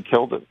 You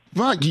killed it.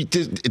 Well,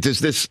 does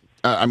this...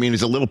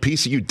 is a little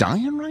piece of you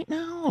dying right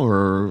now,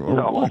 or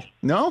no? What?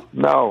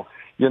 No.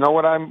 You know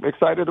what I'm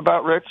excited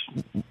about, Rich?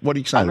 What are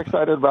you excited about? I'm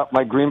excited about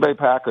my Green Bay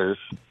Packers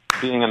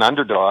being an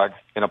underdog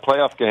in a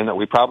playoff game that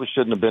we probably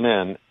shouldn't have been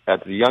in,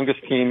 at the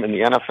youngest team in the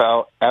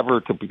NFL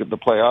ever to be the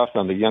playoffs,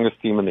 on the youngest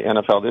team in the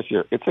NFL this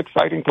year. It's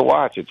exciting to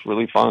watch. It's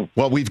really fun.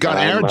 Well, we've got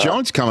Aaron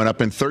Jones coming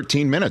up in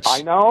 13 minutes.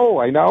 I know.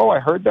 I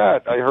heard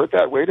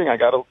that waiting. I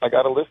got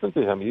to listen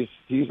to him.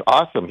 He's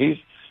awesome.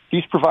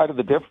 He's provided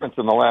the difference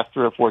in the last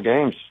 3 or 4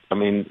 games. I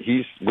mean,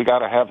 we got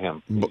to have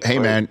him. Hey,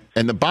 man,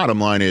 and the bottom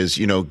line is,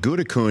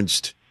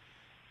 Gutekunst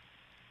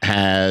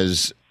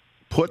has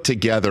put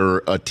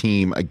together a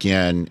team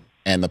again,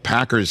 and the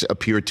Packers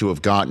appear to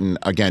have gotten,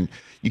 again,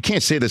 you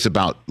can't say this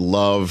about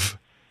Love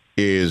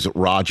is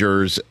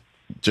Rodgers,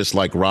 just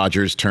like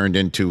Rodgers turned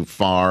into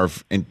Favre,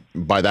 and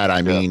by that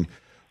I mean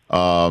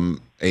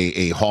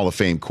a Hall of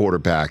Fame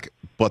quarterback.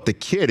 But the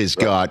kid has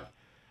got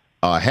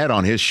a head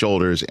on his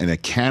shoulders and a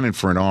cannon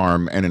for an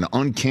arm and an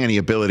uncanny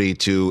ability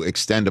to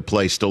extend a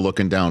play still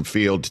looking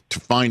downfield to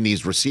find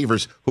these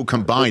receivers who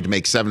combined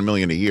make $7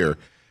 million a year.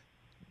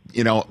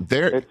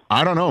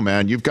 I don't know,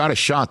 man. You've got a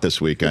shot this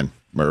weekend,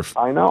 Murph.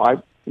 I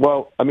know.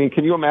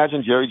 Can you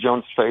imagine Jerry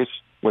Jones' face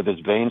with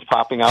his veins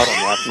popping out on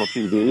national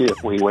TV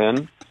if we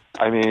win?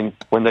 I mean,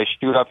 when they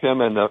shoot up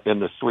him in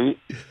the suite,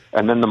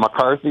 and then the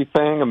McCarthy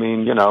thing.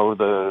 Going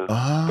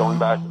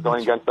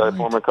against our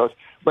former coach.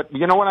 But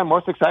you know what I'm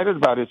most excited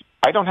about is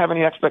I don't have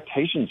any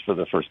expectations for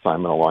the first time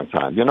in a long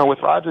time. With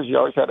Rodgers, you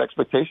always had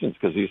expectations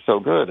because he's so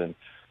good, and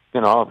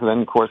then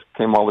of course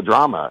came all the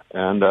drama,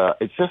 and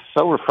it's just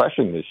so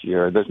refreshing this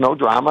year. There's no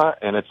drama,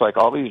 and it's like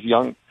all these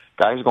young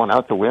guys going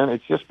out to win.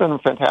 It's just been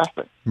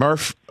fantastic.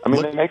 Murph,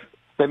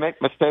 they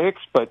make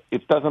mistakes, but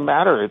it doesn't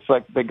matter. It's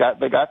like they got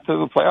to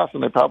the playoffs,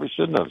 and they probably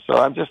shouldn't have. So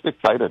I'm just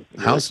excited.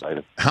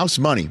 House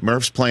money.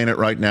 Murph's playing it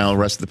right now. The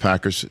rest of the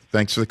Packers.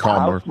 Thanks for the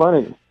call, Murph. House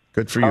money.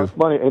 Good for you.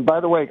 Money. And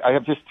by the way, I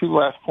have just 2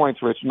 last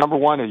points, Rich. Number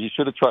one is you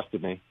should have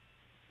trusted me.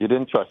 You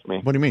didn't trust me.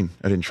 What do you mean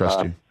I didn't trust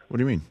you? What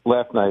do you mean?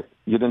 Last night,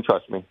 you didn't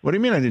trust me. What do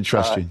you mean I didn't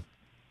trust you?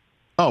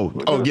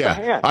 Oh,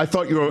 yeah. I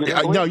thought you were.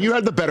 No, you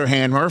had the better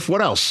hand, Murph.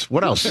 What else?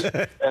 What else?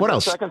 The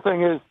second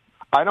thing is,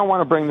 I don't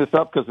want to bring this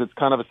up because it's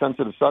kind of a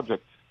sensitive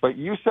subject, but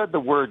you said the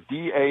word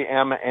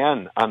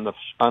DAMN on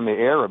the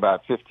air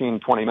about 15,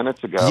 20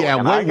 minutes ago.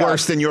 Yeah, way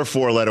worse than your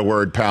 4-letter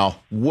word, pal.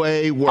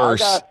 Way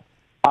worse.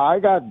 I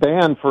got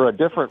banned for a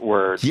different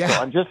word. Yeah.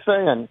 So I'm just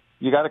saying,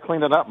 you got to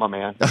clean it up, my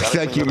man.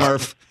 Thank you,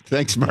 Murph.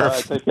 Thanks, Murph. All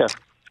right, take care.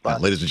 Bye.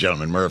 Ladies and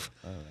gentlemen, Murph.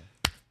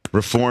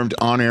 Reformed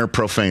on-air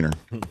profaner,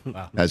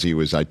 as he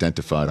was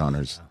identified on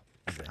his.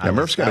 Yeah,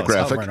 Murph's got a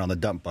graphic. Right on the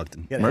dump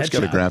button. Murph's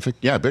got a graphic.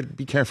 Yeah, but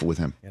be careful with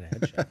him.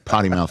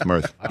 Potty mouth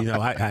Murph.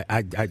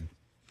 I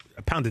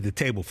pounded the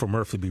table for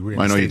Murph to be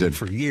reinstated. I know you did.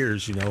 For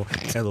years, had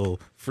a little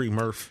free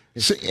Murph.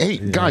 So, hey,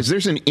 guys,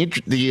 there's the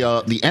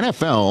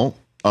NFL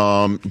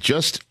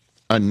just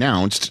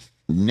announced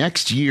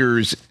next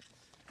year's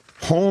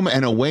home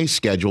and away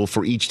schedule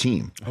for each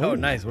team. Oh,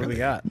 nice. What do we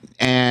got?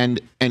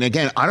 And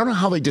again, I don't know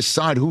how they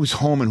decide who's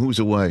home and who's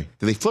away.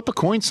 Do they flip a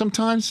coin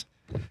sometimes?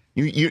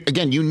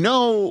 You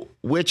know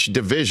which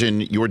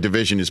division your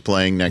division is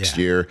playing next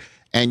year,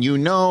 and you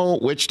know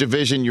which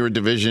division your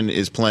division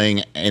is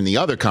playing in the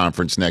other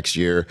conference next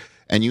year,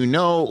 and you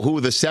know who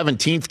the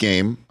 17th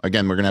game,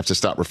 again, we're going to have to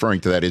stop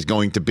referring to that, is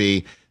going to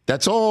be.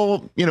 That's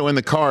all, in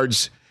the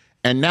cards.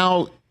 And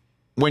now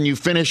when you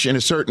finish in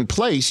a certain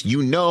place,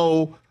 you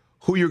know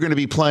who you're going to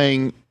be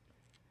playing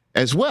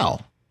as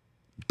well,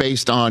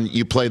 based on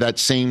you play that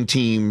same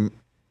team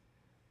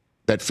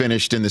that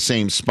finished in the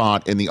same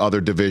spot in the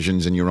other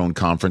divisions in your own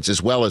conference,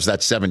 as well as that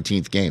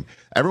 17th game.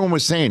 Everyone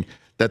was saying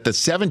that the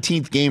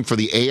 17th game for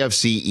the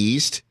AFC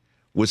East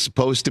was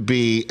supposed to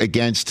be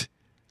against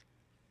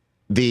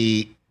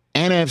the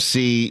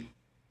NFC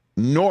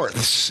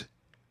North's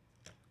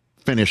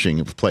finishing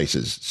of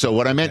places. So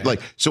what I meant,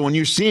 so when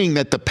you're seeing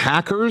that the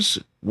Packers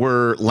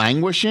were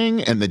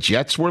languishing and the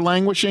Jets were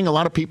languishing, a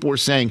lot of people were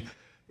saying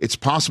it's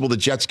possible the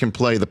Jets can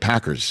play the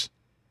Packers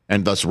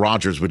and thus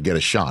Rodgers would get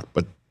a shot.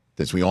 But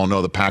as we all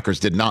know, the Packers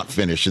did not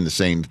finish in the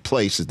same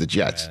place as the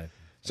Jets.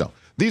 So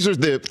these are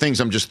the things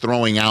I'm just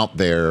throwing out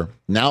there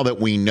now that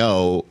we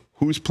know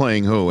who's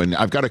playing who. And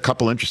I've got a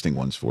couple interesting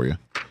ones for you.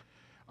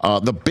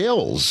 The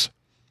Bills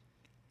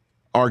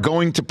are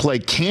going to play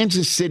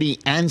Kansas City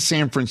and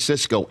San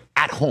Francisco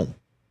at home.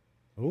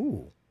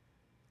 Ooh.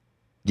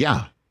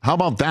 Yeah. How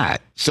about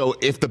that? So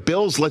if the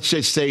Bills, let's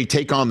just say,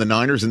 take on the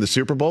Niners in the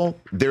Super Bowl,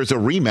 there's a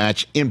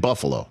rematch in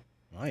Buffalo.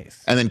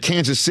 Nice. And then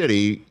Kansas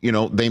City,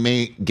 they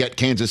may get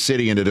Kansas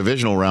City in a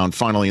divisional round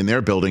finally in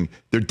their building.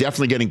 They're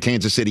definitely getting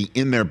Kansas City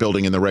in their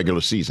building in the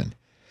regular season.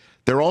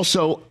 They're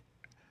also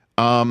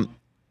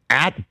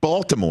at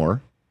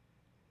Baltimore,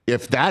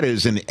 if that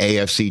is an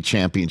AFC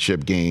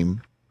championship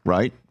game,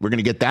 right? We're going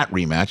to get that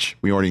rematch.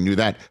 We already knew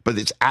that, but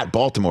it's at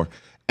Baltimore.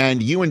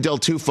 And you and Del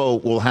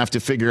Tufo will have to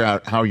figure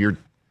out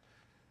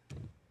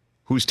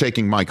who's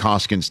taking Mike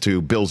Hoskins to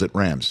Bills at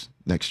Rams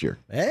next year.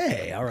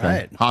 Hey, all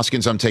right. Okay?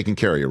 Hoskins, I'm taking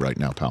care of you right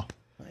now, pal.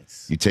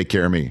 Nice. You take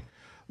care of me.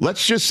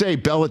 Let's just say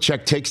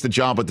Belichick takes the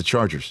job with the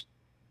Chargers.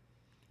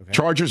 Okay.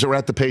 Chargers are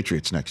at the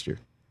Patriots next year.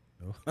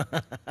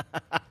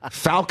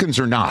 Falcons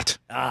are not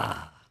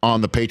on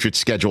the Patriots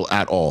schedule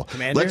at all.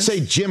 Commanders? Let's say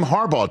Jim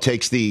Harbaugh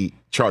takes the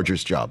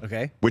Chargers job,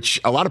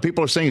 which a lot of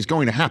people are saying is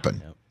going to happen.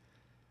 Yep.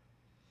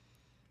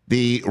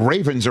 The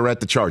Ravens are at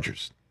the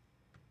Chargers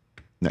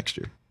next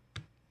year.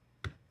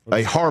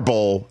 A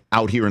Harbaugh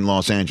out here in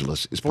Los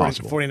Angeles is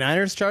possible.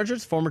 49ers,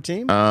 Chargers, former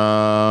team?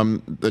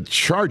 The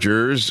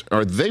Chargers,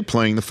 are they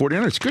playing the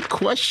 49ers? Good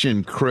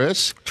question,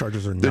 Chris.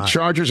 Chargers are not. The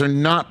Chargers are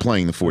not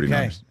playing the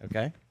 49ers.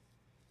 Okay.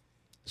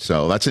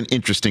 So that's an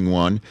interesting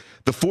one.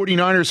 The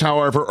 49ers,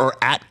 however, are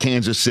at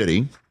Kansas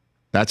City.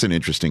 That's an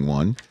interesting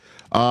one.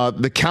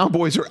 The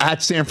Cowboys are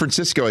at San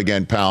Francisco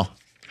again, pal.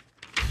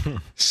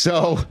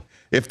 So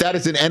if that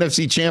is an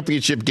NFC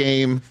championship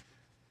game,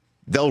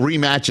 they'll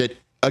rematch it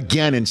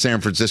again in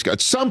San Francisco. At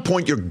some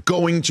point, you're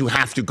going to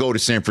have to go to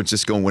San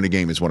Francisco and win a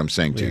game, is what I'm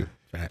saying to you.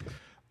 Right.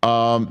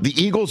 The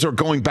Eagles are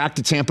going back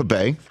to Tampa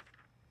Bay.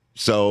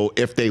 So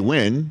if they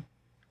win,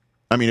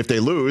 if they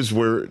lose,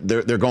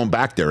 they're going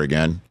back there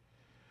again.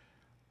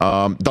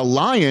 The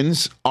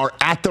Lions are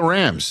at the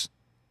Rams.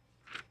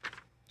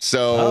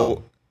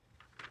 So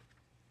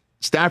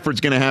Stafford's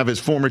going to have his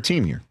former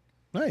team here.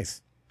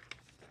 Nice.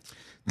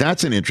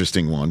 That's an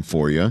interesting one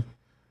for you.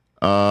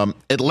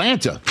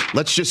 Atlanta.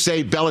 Let's just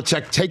say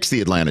Belichick takes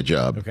the Atlanta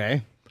job.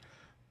 Okay.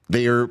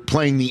 They are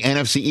playing the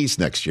NFC East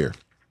next year.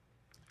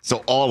 So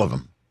all of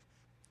them.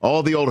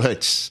 All the old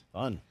hits.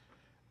 Fun.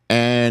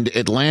 And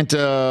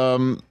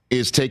Atlanta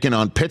is taking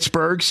on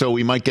Pittsburgh, so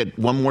we might get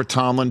one more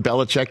Tomlin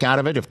Belichick out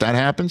of it if that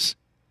happens.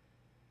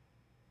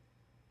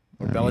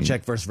 Or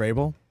Belichick versus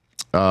Vrabel?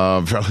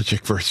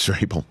 Belichick versus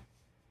Vrabel.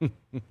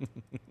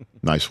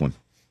 Nice one.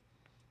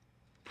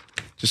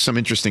 Just some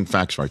interesting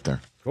facts right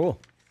there. Cool.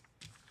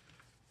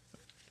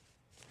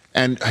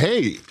 And,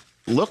 hey,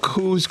 look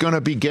who's going to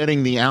be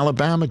getting the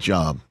Alabama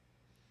job.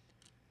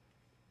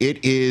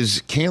 It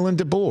is Kalen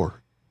DeBoer.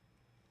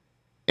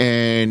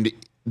 And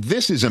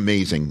this is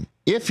amazing.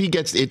 If he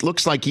gets, it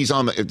looks like he's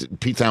on the,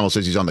 Pete Thamel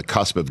says he's on the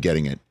cusp of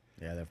getting it.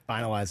 Yeah, they're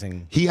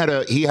finalizing. He had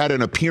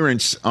an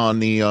appearance on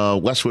the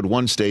Westwood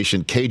One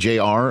station,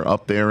 KJR,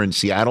 up there in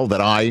Seattle,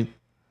 that I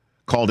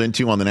called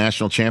into on the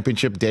national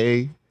championship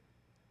day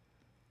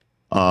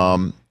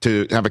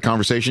to have a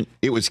conversation.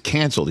 It was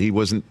canceled.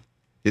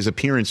 His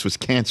appearance was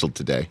canceled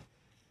today.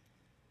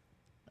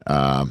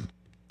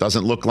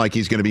 Doesn't look like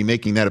he's going to be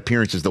making that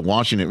appearance as a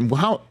Washington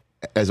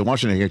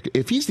head,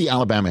 if he's the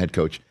Alabama head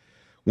coach.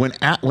 When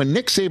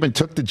Nick Saban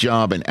took the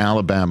job in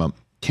Alabama,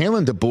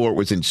 Kalen DeBoer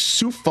was in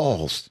Sioux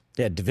Falls.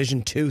 Yeah,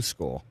 Division II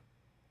school.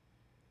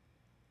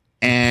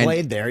 And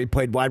played there. He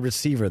played wide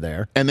receiver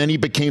there. And then he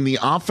became the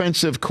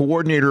offensive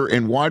coordinator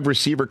and wide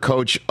receiver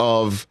coach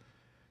of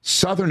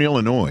Southern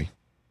Illinois.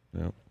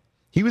 Yep.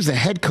 He was the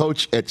head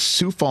coach at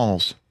Sioux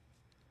Falls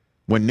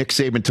when Nick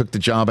Saban took the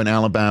job in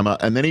Alabama.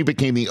 And then he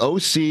became the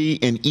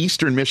OC in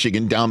Eastern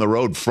Michigan, down the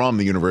road from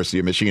the University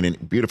of Michigan in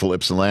beautiful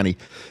Ypsilanti.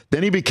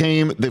 Then he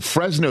became the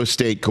Fresno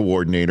State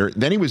coordinator.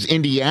 Then he was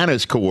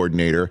Indiana's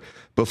coordinator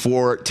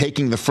before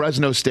taking the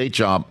Fresno State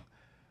job.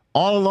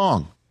 All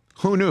along,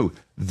 who knew?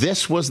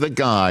 This was the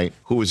guy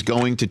who was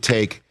going to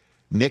take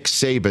Nick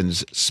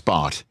Saban's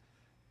spot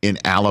in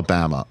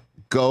Alabama.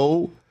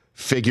 Go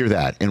figure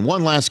that. And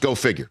one last go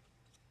figure.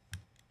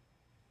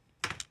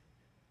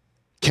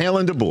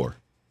 Kalen DeBoer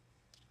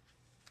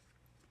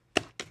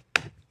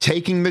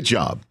taking the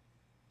job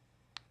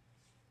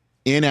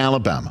in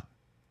Alabama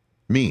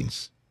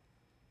means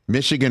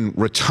Michigan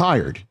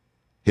retired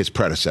his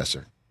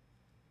predecessor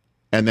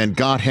and then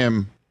got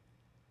him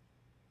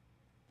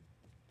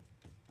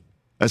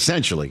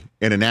essentially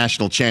in a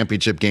national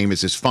championship game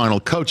as his final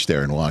coach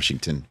there in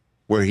Washington,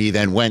 where he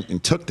then went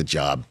and took the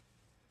job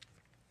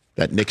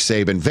that Nick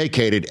Saban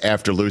vacated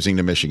after losing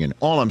to Michigan.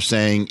 All I'm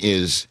saying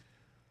is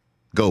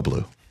go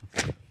blue.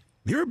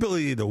 Your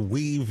ability to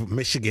weave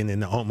Michigan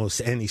into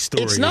almost any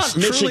story. It's not is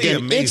Michigan.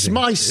 Amazing. It's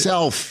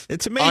myself.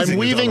 It's amazing. I'm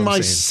weaving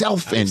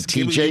myself in,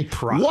 TJ.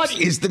 What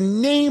is the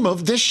name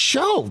of this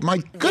show? My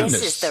goodness.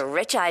 This is the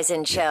Rich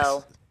Eisen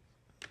Show.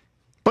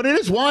 But it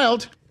is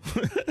wild.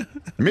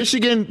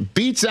 Michigan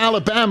beats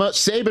Alabama.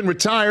 Saban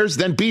retires,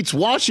 then beats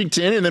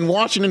Washington, and then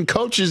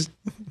Washington's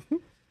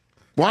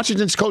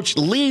coach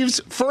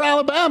leaves for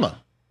Alabama.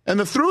 And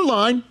the through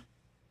line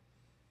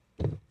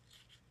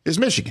is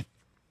Michigan.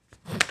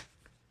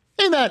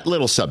 In that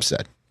little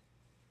subset.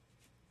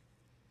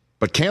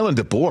 But Kalen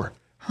DeBoer,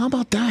 how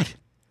about that?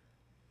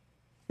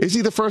 Is he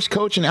the first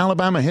coach in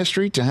Alabama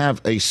history to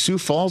have a Sioux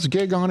Falls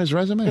gig on his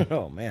resume?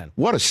 Oh, man.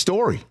 What a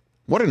story.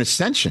 What an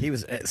ascension. He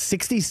was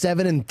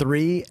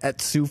 67-3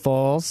 at Sioux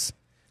Falls.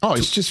 Oh,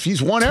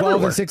 he's won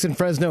everywhere. 12-6 in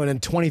Fresno, and then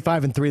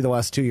 25-3 the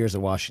last 2 years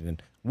at Washington.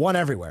 Won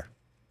everywhere.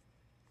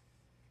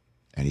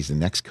 And he's the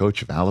next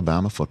coach of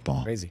Alabama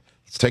football. Crazy.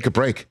 Let's take a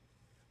break.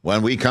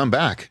 When we come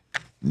back,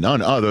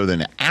 none other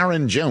than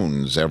Aaron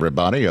Jones,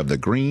 everybody, of the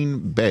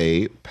Green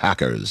Bay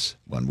Packers.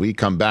 When we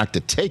come back to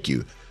take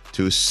you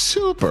to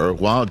Super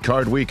Wild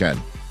Card Weekend.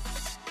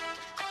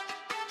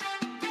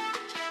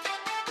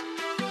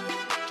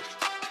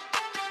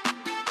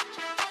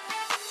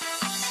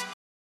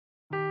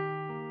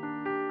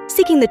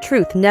 Seeking the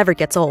truth never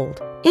gets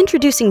old.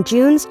 Introducing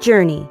June's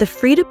Journey, the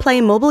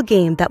free-to-play mobile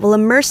game that will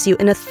immerse you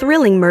in a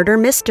thrilling murder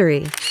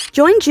mystery.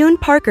 Join June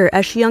Parker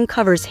as she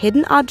uncovers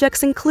hidden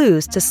objects and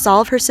clues to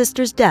solve her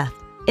sister's death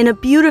in a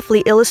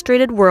beautifully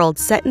illustrated world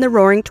set in the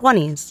Roaring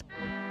 '20s.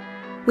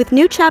 With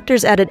new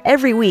chapters added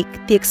every week,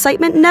 the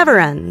excitement never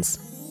ends.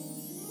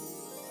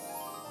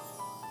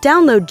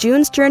 Download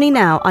June's Journey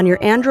now on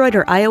your Android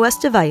or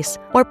iOS device,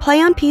 or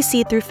play on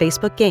PC through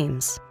Facebook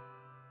Games.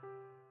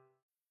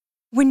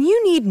 When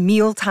you need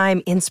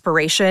mealtime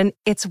inspiration,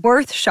 it's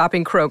worth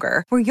shopping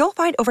Kroger, where you'll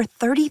find over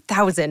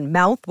 30,000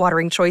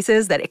 mouth-watering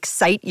choices that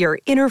excite your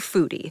inner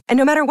foodie. And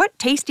no matter what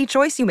tasty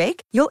choice you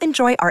make, you'll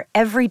enjoy our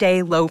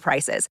everyday low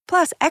prices,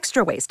 plus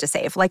extra ways to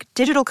save, like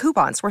digital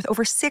coupons worth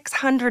over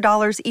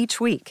 $600 each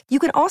week. You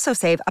can also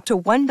save up to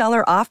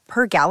 $1 off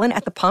per gallon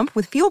at the pump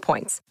with fuel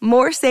points.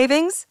 More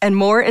savings and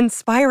more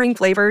inspiring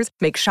flavors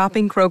make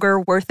shopping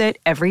Kroger worth it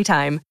every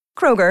time.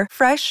 Kroger,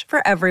 fresh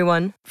for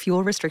everyone.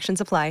 Fuel restrictions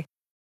apply.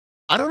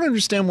 I don't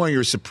understand why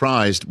you're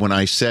surprised when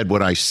I said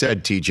what I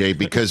said, TJ,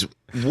 because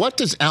what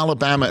does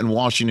Alabama and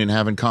Washington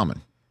have in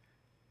common?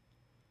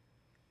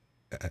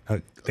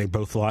 They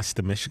both lost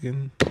to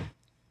Michigan?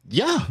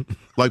 Yeah.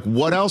 Like,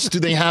 what else do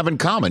they have in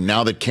common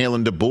now that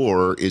Kalen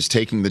DeBoer is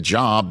taking the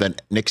job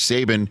that Nick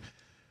Saban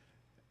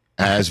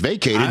has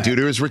vacated due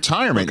to his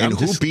retirement?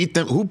 Look,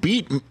 and who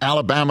beat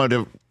Alabama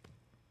to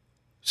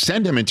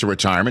send him into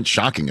retirement,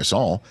 shocking us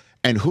all?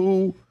 And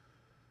who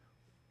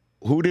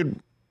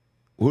did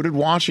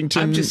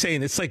Washington? I'm just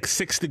saying it's like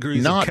 6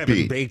 degrees of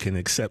Kevin Bacon,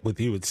 except with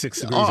you, it's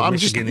 6 degrees of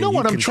Michigan.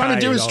 What I'm trying to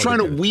do is trying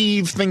to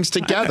weave things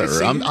together.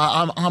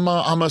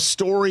 I'm a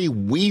story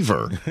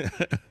weaver.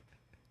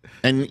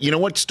 And you know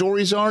what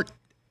stories are?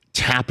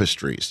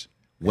 Tapestries.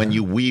 When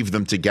you weave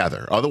them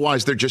together.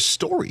 Otherwise, they're just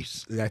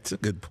stories. That's a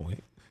good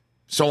point.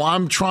 So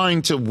I'm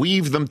trying to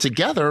weave them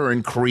together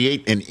and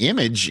create an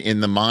image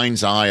in the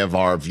mind's eye of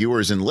our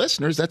viewers and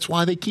listeners. That's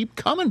why they keep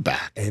coming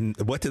back. And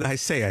what did I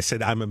say? I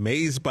said, I'm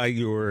amazed by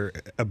your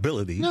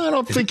ability. No, I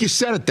don't think you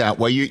said it that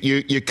way.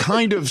 You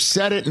kind of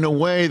said it in a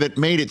way that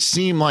made it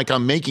seem like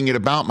I'm making it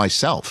about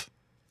myself.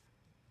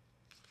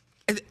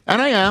 And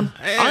I am.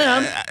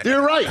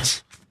 You're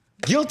right.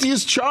 Guilty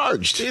as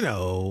charged. You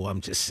know,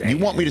 I'm just saying. You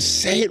want me to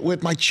say it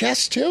with my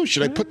chest, too?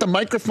 Should I put the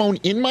microphone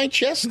in my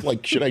chest?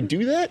 Like, should I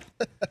do that?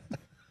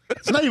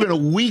 It's not even a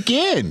week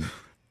in.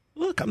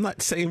 Look, I'm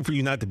not saying for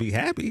you not to be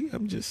happy.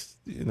 I'm just,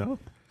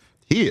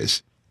 He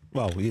is.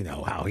 Well, you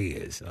know how he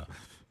is.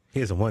 He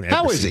doesn't want to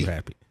How ever is see he? you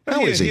happy.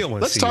 How is he?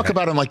 Let's talk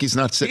about him like he's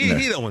not sitting there.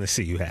 He don't want to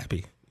see you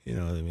happy. You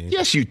know what I mean?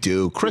 Yes, you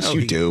do. Chris, No,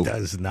 you he do.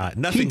 does not.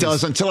 He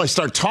does until I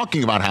start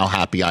talking about how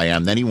happy I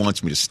am. Then he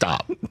wants me to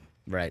stop.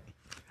 Right.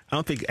 I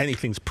don't think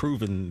anything's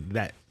proven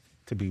that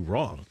to be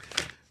wrong.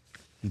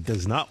 He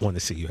does not want to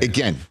see you happy.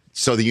 Again,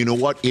 so you know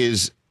what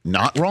is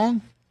not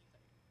wrong?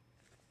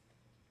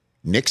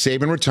 Nick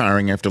Saban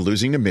retiring after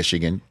losing to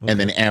Michigan, and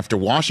then after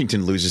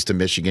Washington loses to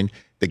Michigan,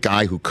 the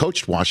guy who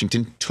coached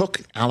Washington took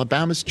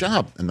Alabama's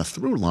job. And the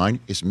through line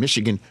is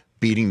Michigan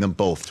beating them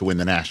both to win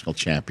the national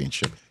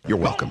championship. You're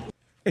welcome.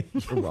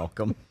 You're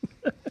welcome.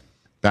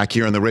 Back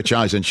here on the Rich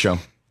Eisen Show.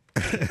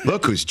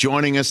 Look who's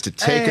joining us to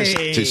take us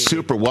to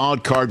Super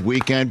Wild Card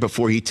Weekend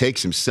before he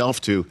takes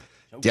himself to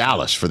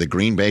Dallas for the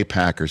Green Bay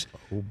Packers.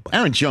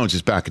 Aaron Jones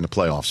is back in the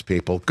playoffs,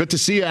 people. Good to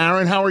see you,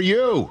 Aaron. How are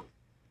you?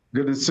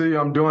 Good to see you.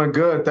 I'm doing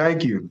good.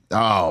 Thank you.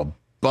 Oh,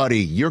 buddy,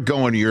 you're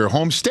going to your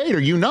home state, are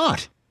you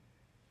not?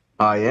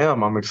 I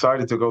am. I'm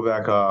excited to go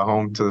back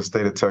home to the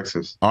state of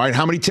Texas. All right.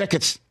 How many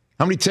tickets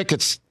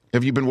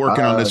have you been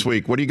working on this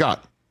week? What do you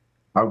got?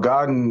 I've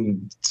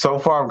gotten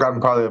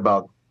probably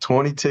about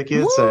 20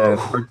 tickets and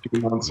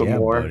working on some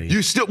more. Buddy.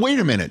 You still, wait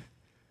a minute.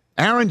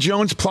 Aaron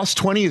Jones plus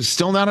 20 is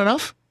still not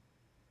enough?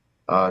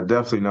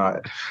 Definitely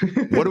not.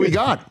 What do we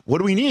got? What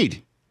do we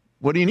need?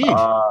 What do you need?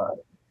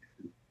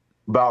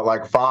 About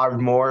like 5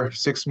 more,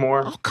 6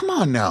 more. Oh, come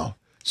on now.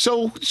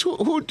 So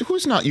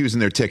who's not using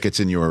their tickets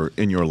in your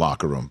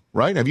locker room,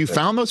 right? Have you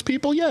found those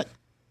people yet?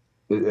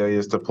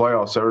 It's the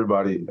playoffs.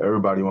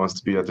 Everybody wants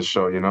to be at the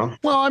show, you know?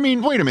 Well, I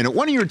mean, wait a minute.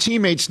 One of your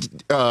teammates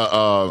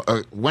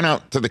went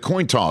out to the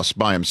coin toss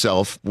by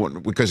himself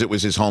because it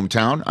was his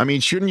hometown. I mean,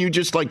 shouldn't you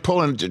just like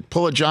pull a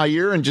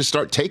Jair and just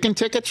start taking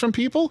tickets from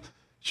people?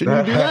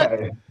 Shouldn't you do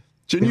that?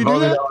 Shouldn't you do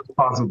that? That was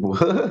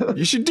possible.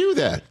 You should do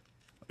that.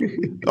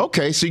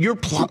 Okay, so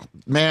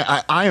man,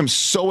 I am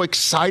so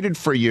excited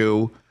for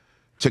you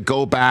to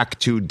go back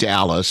to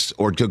Dallas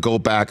or to go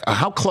back.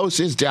 How close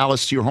is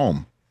Dallas to your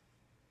home?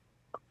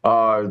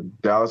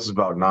 Dallas is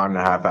about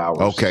 9.5 hours.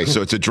 Okay,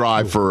 so it's a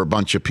drive for a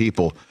bunch of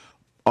people.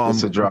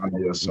 It's a drive,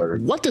 yes, sir.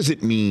 What does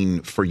it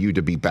mean for you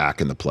to be back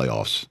in the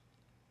playoffs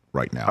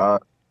right now?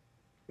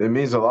 It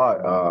means a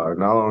lot,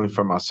 not only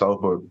for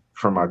myself, but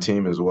for my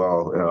team as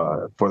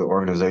well, for the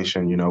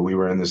organization. You know, we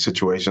were in this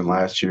situation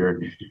last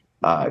year,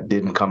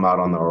 didn't come out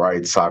on the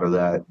right side of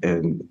that.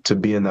 And to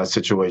be in that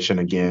situation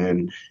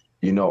again,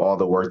 you know, all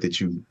the work that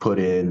you put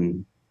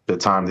in, the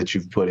time that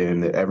you've put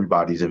in, that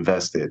everybody's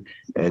invested,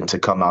 and to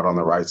come out on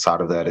the right side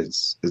of that,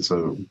 it's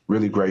a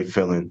really great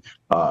feeling.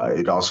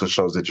 It also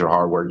shows that your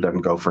hard work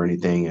doesn't go for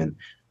anything, and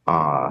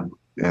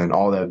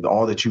all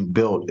that you've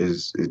built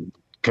it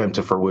came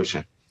to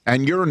fruition.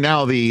 And you're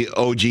now the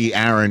OG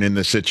Aaron in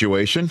the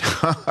situation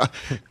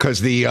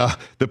because the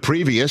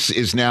previous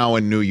is now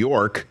in New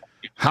York.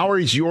 How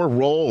is your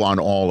role on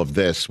all of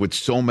this with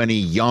so many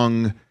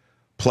young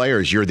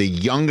players? You're the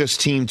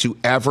youngest team to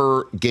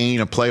ever gain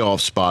a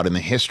playoff spot in the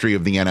history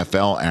of the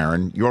NFL,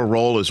 Aaron. Your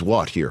role is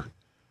what here?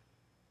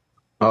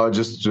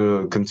 Just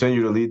to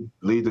continue to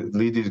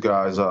lead these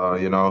guys.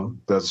 You know,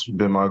 that's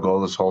been my goal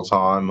this whole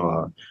time.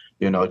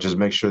 You know, just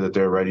make sure that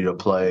they're ready to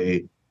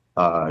play.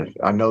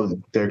 I know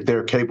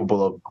they're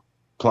capable of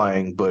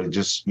playing, but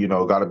just, you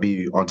know, got to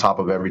be on top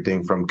of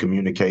everything from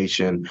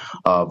communication,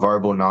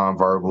 verbal,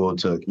 nonverbal,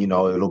 to, you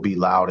know, it'll be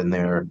loud in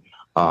there,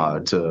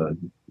 to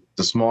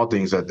the small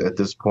things at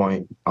this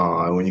point.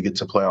 When you get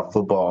to playoff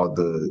football,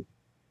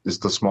 it's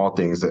the small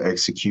things, the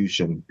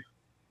execution.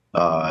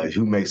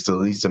 Who makes the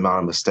least amount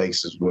of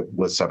mistakes is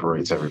what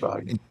separates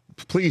everybody.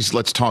 Please,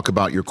 let's talk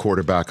about your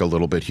quarterback a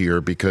little bit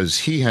here, because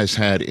he has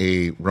had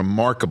a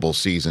remarkable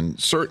season.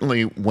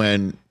 Certainly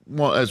when,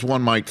 well, as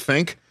one might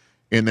think,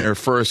 in their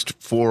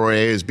first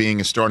foray as being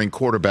a starting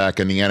quarterback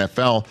in the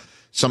NFL,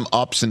 some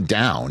ups and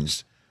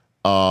downs.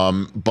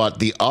 But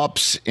the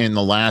ups in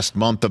the last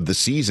month of the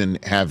season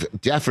have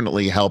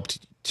definitely helped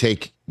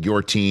take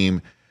your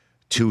team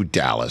to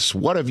Dallas.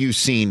 What have you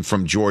seen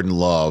from Jordan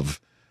Love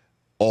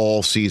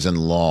all season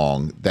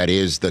long that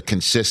is the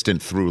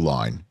consistent through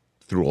line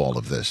through all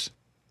of this?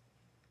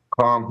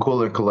 Calm,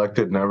 cool, and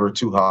collected, never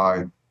too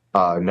high,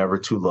 never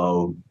too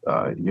low,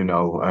 you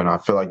know, and I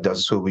feel like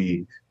that's what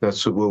we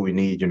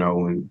need, you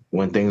know,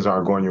 when things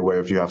aren't going your way.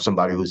 If you have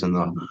somebody who's in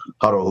the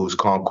huddle who's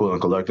calm, cool,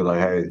 and collected, like,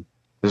 hey,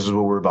 this is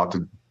what we're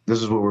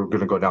going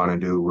to go down and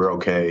do. We're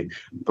okay,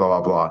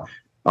 blah, blah,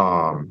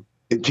 blah.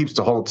 It keeps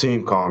the whole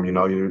team calm, you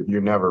know.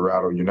 You're never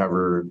rattled. You're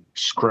never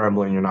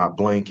scrambling. You're not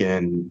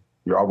blinking.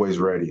 You're always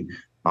ready.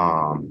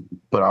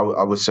 But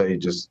I would say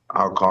just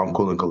how calm,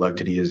 cool, and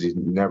collected he is. He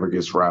never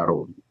gets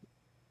rattled.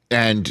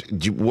 And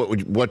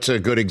what's a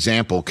good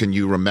example? Can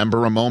you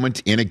remember a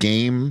moment in a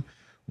game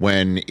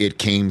when it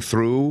came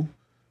through,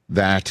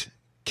 that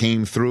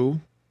came through?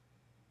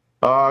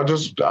 I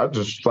just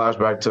flash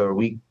back to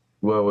week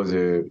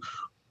 2.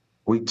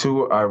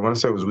 I want to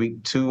say it was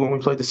week 2 when we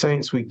played the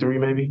Saints. Week 3,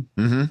 maybe.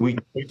 Mm-hmm.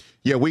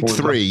 Week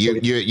 3.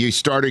 You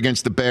started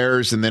against the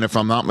Bears, and then, if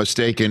I'm not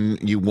mistaken,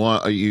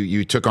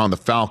 you took on the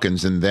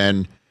Falcons, and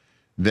then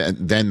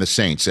the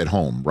Saints at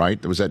home.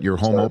 Right? Was that your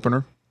home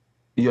opener?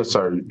 Yes,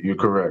 sir. You're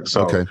correct.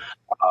 So Okay.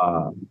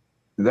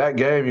 That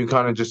game, you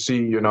kind of just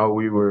see,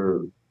 we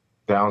were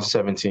down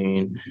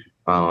 17,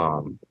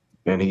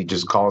 and he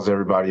just calls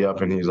everybody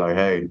up and he's like,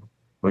 "Hey,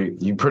 we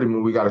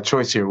got a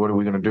choice here. What are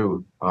we gonna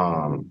do?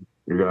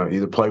 You're gonna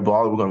either play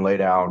ball or we're gonna lay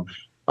down."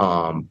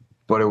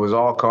 But it was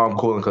all calm,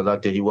 cool, and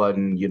collected. He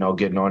wasn't,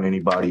 getting on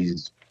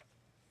anybody's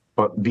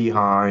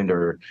behind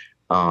or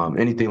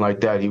anything like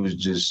that. He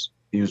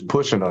was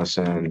pushing us,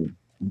 and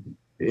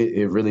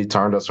it really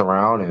turned us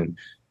around. And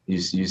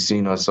you've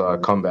seen us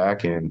come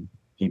back, and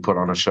he put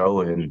on a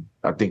show, and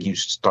I think you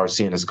start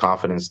seeing his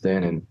confidence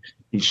then, and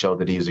he showed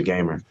that he was a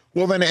gamer.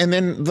 Well, then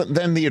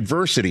the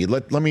adversity.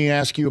 Let me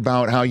ask you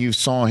about how you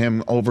saw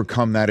him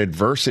overcome that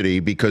adversity,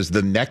 because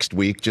the next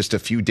week, just a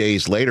few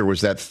days later,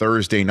 was that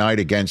Thursday night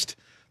against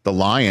the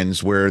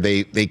Lions where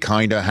they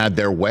kind of had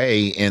their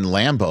way in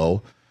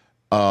Lambeau.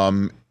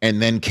 And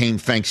then came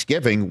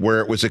Thanksgiving, where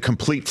it was a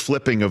complete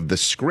flipping of the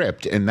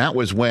script. And that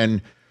was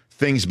when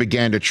things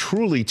began to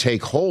truly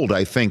take hold,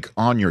 I think,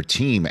 on your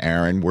team,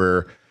 Aaron,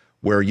 where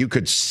you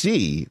could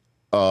see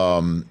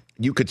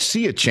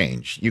a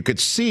change. You could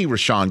see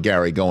Rashawn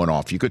Gary going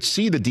off. You could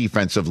see the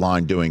defensive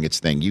line doing its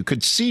thing. You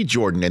could see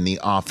Jordan and the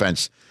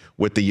offense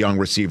with the young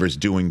receivers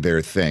doing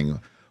their thing.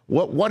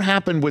 What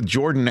happened with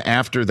Jordan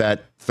after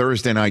that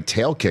Thursday night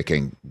tail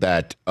kicking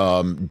that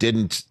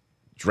didn't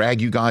drag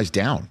you guys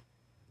down?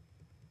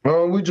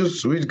 We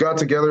got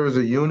together as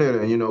a unit,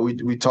 and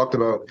we talked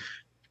about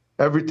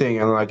everything.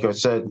 And like I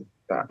said,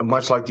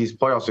 much like these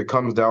playoffs, it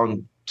comes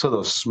down to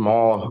the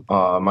small,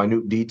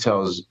 minute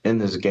details in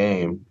this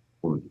game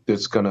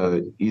that's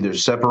gonna either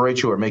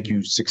separate you or make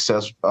you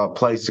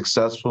play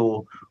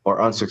successful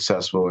or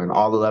unsuccessful. And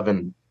all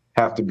 11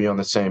 have to be on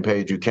the same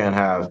page. You can't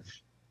have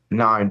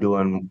 9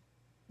 doing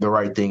the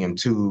right thing and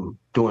 2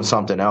 doing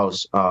something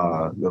else.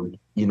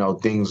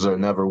 Things will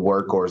never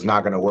work, or it's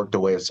not going to work the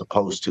way it's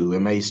supposed to.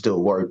 It may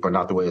still work, but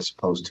not the way it's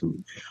supposed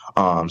to.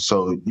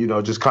 So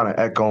just kind of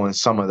echoing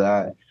some of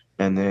that,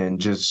 and then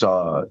just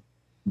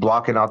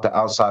blocking out the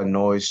outside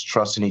noise,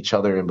 trusting each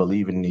other and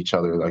believing in each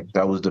other. Like,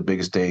 that was the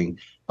biggest thing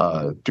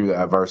through the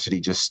adversity,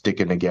 just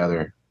sticking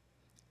together.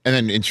 And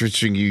then,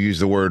 interesting, you use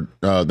the word,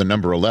 the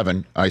number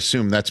 11. I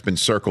assume that's been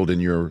circled in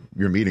your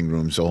meeting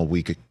rooms all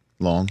week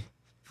long.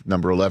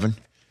 Number 11.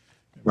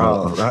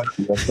 Oh,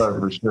 that's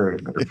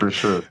for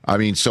sure. I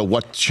mean, so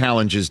what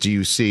challenges do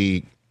you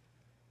see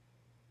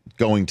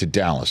going to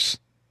Dallas?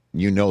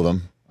 You know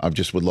them. I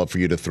just would love for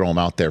you to throw them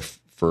out there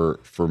for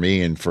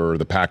me and for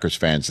the Packers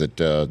fans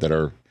that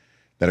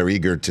are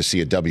eager to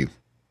see a W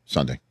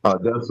Sunday.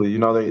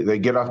 Definitely. They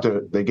get after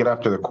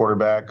the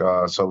quarterback.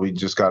 So we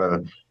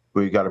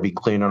got to be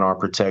clean on our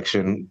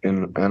protection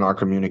and our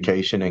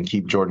communication, and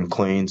keep Jordan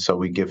clean, so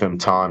we give him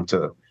time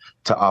to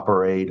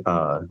operate.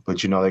 But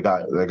they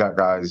got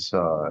guys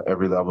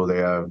every level. They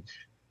have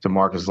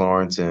DeMarcus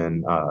Lawrence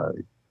and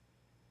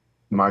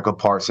Michael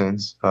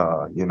Parsons.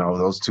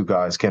 Those 2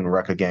 guys can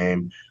wreck a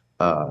game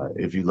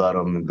if you let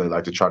them. They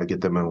like to try to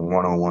get them in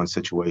one-on-one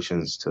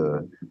situations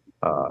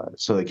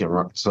so they can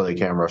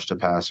rush the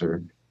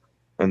passer.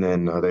 And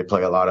then they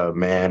play a lot of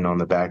man on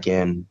the back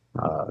end.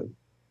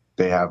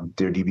 They have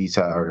their DBs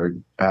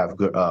have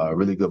good,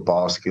 really good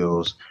ball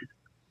skills.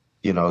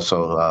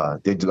 So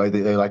they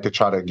like to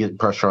try to get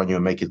pressure on you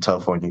and make it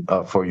tough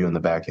for you in the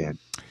back end.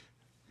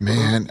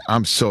 Man,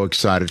 I'm so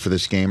excited for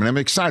this game, and I'm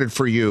excited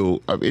for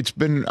you. It's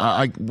been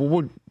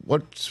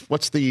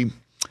what's the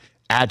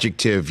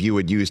adjective you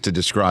would use to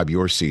describe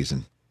your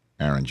season,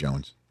 Aaron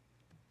Jones?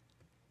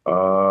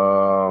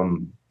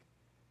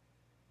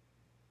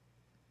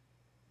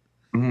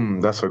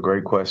 That's a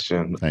great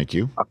question. Thank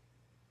you.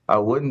 I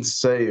wouldn't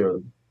say.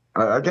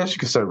 I guess you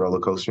could say roller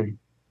coaster.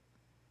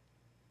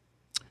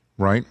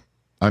 Right.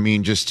 I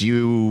mean, just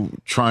you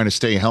trying to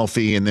stay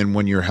healthy, and then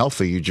when you're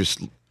healthy,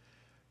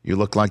 you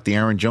look like the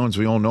Aaron Jones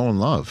we all know and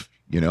love.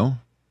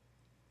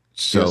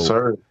 So, yes,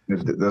 sir.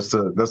 That's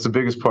the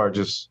biggest part.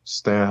 Just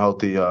staying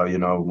healthy.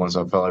 Once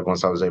I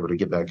was able to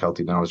get back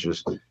healthy, now it's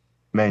just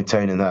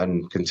maintaining that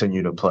and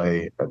continue to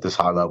play at this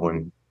high level,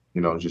 and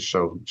just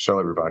show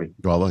everybody.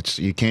 Well,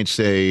 you can't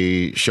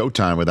say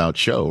Showtime without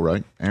show,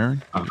 right,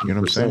 Aaron? You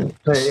know what I'm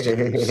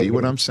saying? See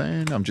what I'm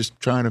saying? I'm just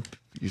trying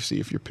to see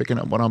if you're picking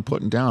up what I'm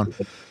putting down.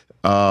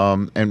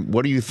 And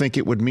what do you think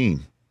it would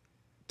mean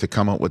to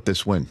come up with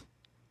this win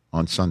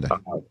on Sunday?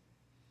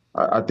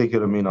 I think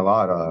it'll mean a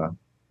lot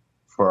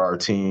for our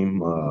team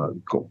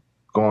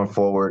going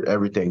forward.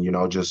 Everything,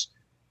 just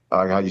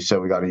like how you said,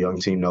 we got a young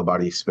team.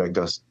 Nobody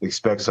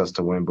expects us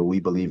to win, but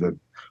we believe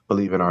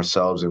in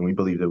ourselves, and we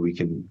believe that we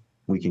can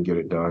get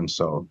it done.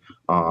 So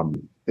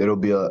it'll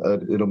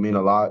mean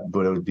a lot,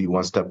 but it'll be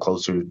one step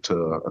closer to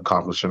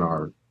accomplishing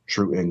our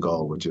true end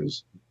goal, which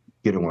is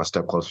getting one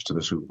step closer to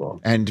the Super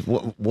Bowl. And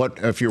what,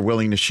 if you're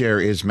willing to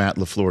share, is Matt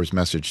LaFleur's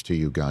message to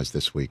you guys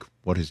this week?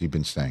 What has he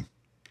been saying?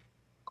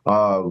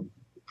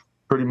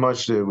 Pretty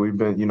much that we've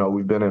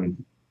been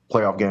in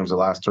playoff games the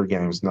last 3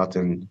 games.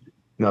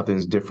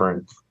 Nothing's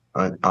different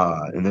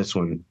in this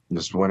one.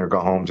 Just win or go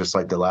home, just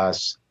like the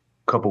last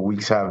couple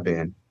weeks have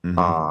been.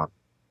 Mm-hmm.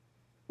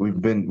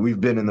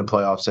 we've been in the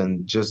playoffs,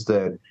 and just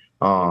that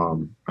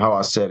how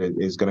I said it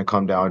is going to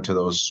come down to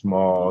those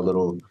small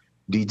little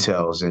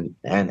details and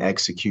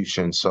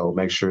execution. So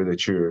make sure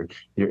that you're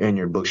in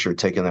your books, you're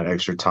taking that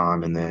extra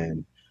time, and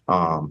then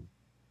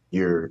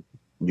your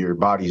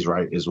body's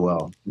right as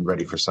well,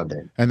 ready for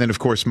Sunday. And then, of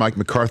course, Mike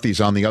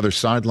McCarthy's on the other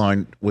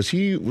sideline. Was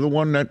he the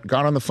one that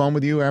got on the phone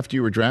with you after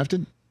you were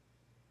drafted?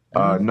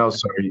 No,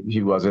 sir,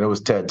 he wasn't. It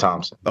was Ted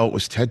Thompson. Oh, it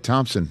was Ted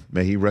Thompson.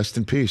 May he rest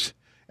in peace.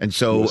 And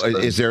so,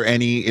 is there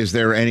any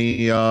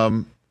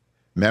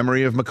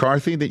memory of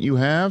McCarthy that you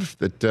have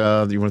that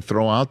you want to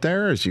throw out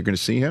there? As you're going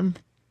to see him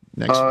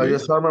next week?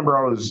 Yes, I remember.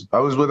 I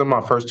was with him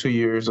my first 2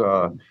 years.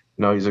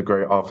 He's a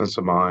great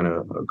offensive mind,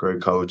 a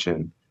great coach,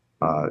 and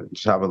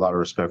just have a lot of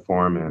respect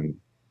for him, and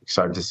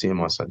excited to see him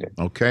on Sunday.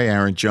 Okay,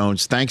 Aaron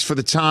Jones, thanks for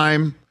the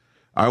time.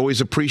 I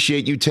always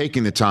appreciate you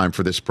taking the time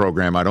for this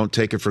program. I don't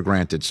take it for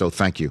granted, so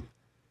thank you.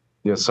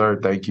 Yes, sir.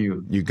 Thank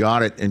you. You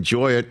got it.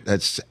 Enjoy it.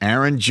 That's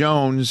Aaron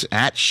Jones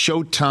at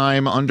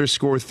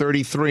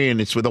Showtime_33, and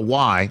it's with a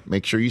Y.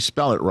 Make sure you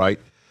spell it right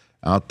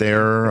out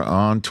there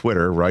on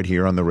Twitter, right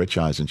here on The Rich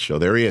Eisen Show.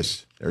 There he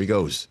is. There he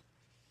goes.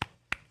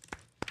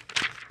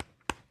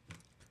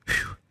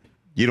 Whew.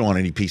 You don't want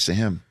any piece of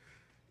him.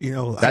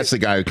 That's the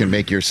guy who can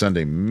make your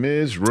Sunday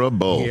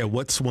miserable. Yeah,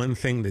 what's one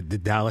thing that the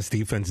Dallas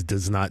defense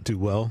does not do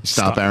well?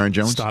 Stop Aaron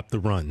Jones? Stop the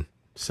run.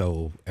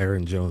 So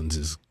Aaron Jones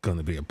is going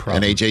to be a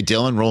problem. And A.J.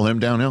 Dillon, roll him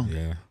downhill.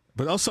 Yeah.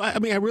 But also,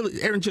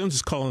 Aaron Jones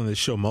is calling this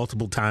show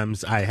multiple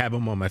times. I have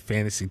him on my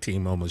fantasy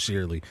team almost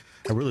yearly.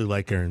 I really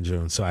like Aaron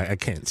Jones, so I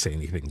can't say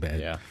anything bad.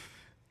 Yeah.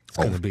 It's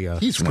going to be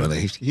he's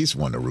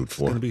one to root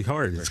for. It's going to be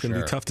hard. It's going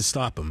to be tough to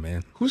stop him,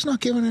 man. Who's not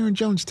giving Aaron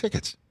Jones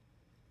tickets?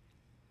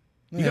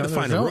 You got to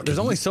find a rookie. There's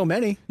only so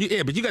many.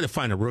 Yeah, but you got to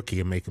find a rookie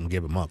and make him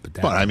give him up.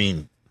 But I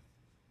mean,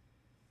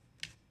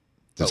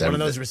 one of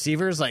those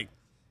receivers like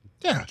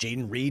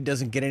Jaden Reed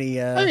doesn't get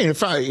any. I mean, if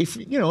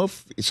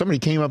somebody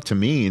came up to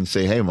me and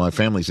say, "Hey, my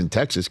family's in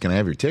Texas, can I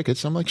have your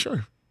tickets?" I'm like,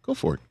 "Sure, go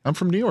for it." I'm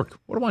from New York.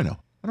 What do I know?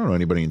 I don't know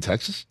anybody in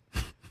Texas.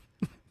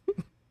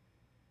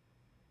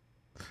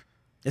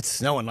 It's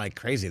snowing like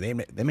crazy.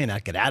 They may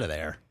not get out of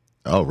there.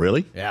 Oh,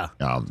 really? Yeah.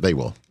 They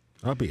will.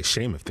 I'll be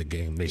ashamed if the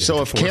game.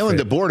 So if Kalen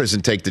DeBoer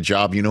doesn't take the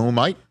job, you know who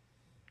might?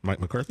 Mike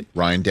McCarthy?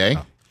 Ryan Day.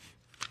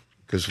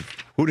 Because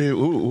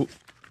who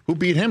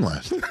beat him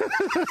last?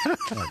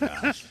 Oh,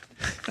 gosh.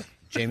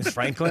 James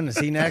Franklin, is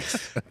he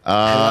next?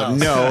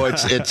 No,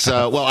 it's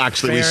well,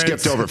 actually, we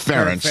skipped over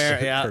Ferentz.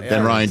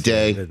 Then Ryan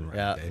Day.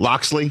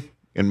 Loxley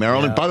in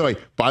Maryland. Yeah.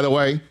 By the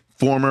way,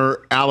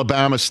 former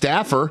Alabama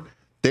staffer.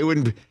 That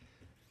wouldn't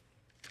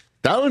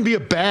be a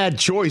bad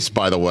choice,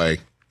 by the way.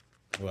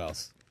 Who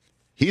else?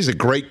 He's a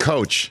great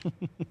coach.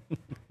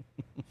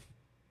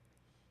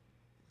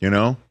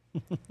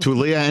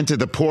 Tulia entered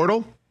the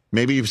portal.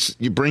 Maybe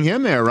you bring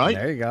him there, right?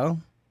 There you go.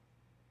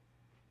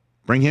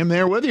 Bring him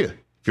there with you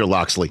if you're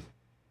Loxley.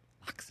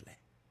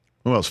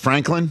 Who else?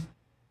 Franklin?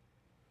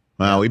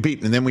 Well, we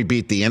beat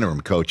the interim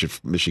coach at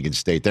Michigan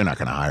State. They're not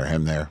going to hire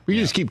him there. We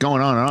just keep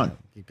going on and on.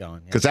 Keep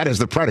going. Because that is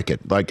the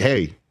predicate. Like,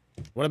 hey,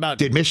 what about?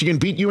 Did Michigan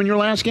beat you in your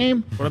last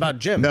game? What about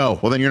Jim? No.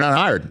 Well, then you're not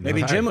hired.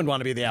 Maybe Jim would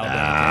want to be the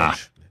Alabama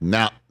coach.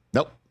 No.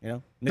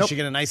 Nope.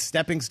 Michigan, a nice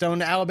stepping stone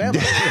to Alabama.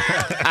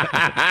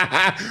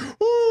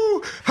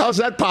 Ooh, how's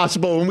that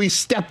possible when we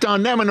stepped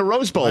on them in the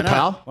Rose Bowl,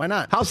 pal? Why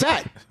not? How's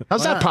that?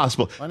 How's that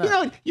possible? Why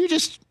not? You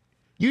just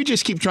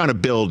keep trying to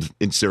build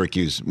in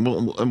Syracuse.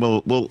 We'll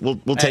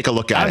take a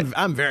look at it.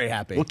 I'm very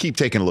happy. We'll keep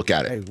taking a look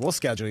at it. Hey, we'll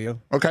schedule you.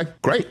 Okay,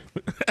 great.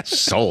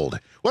 Sold.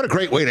 What a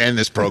great way to end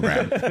this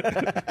program.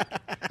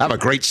 Have a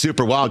great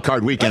Super Wild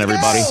Card weekend,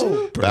 everybody.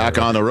 Back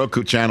on the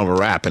Roku channel to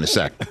wrap in a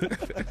sec.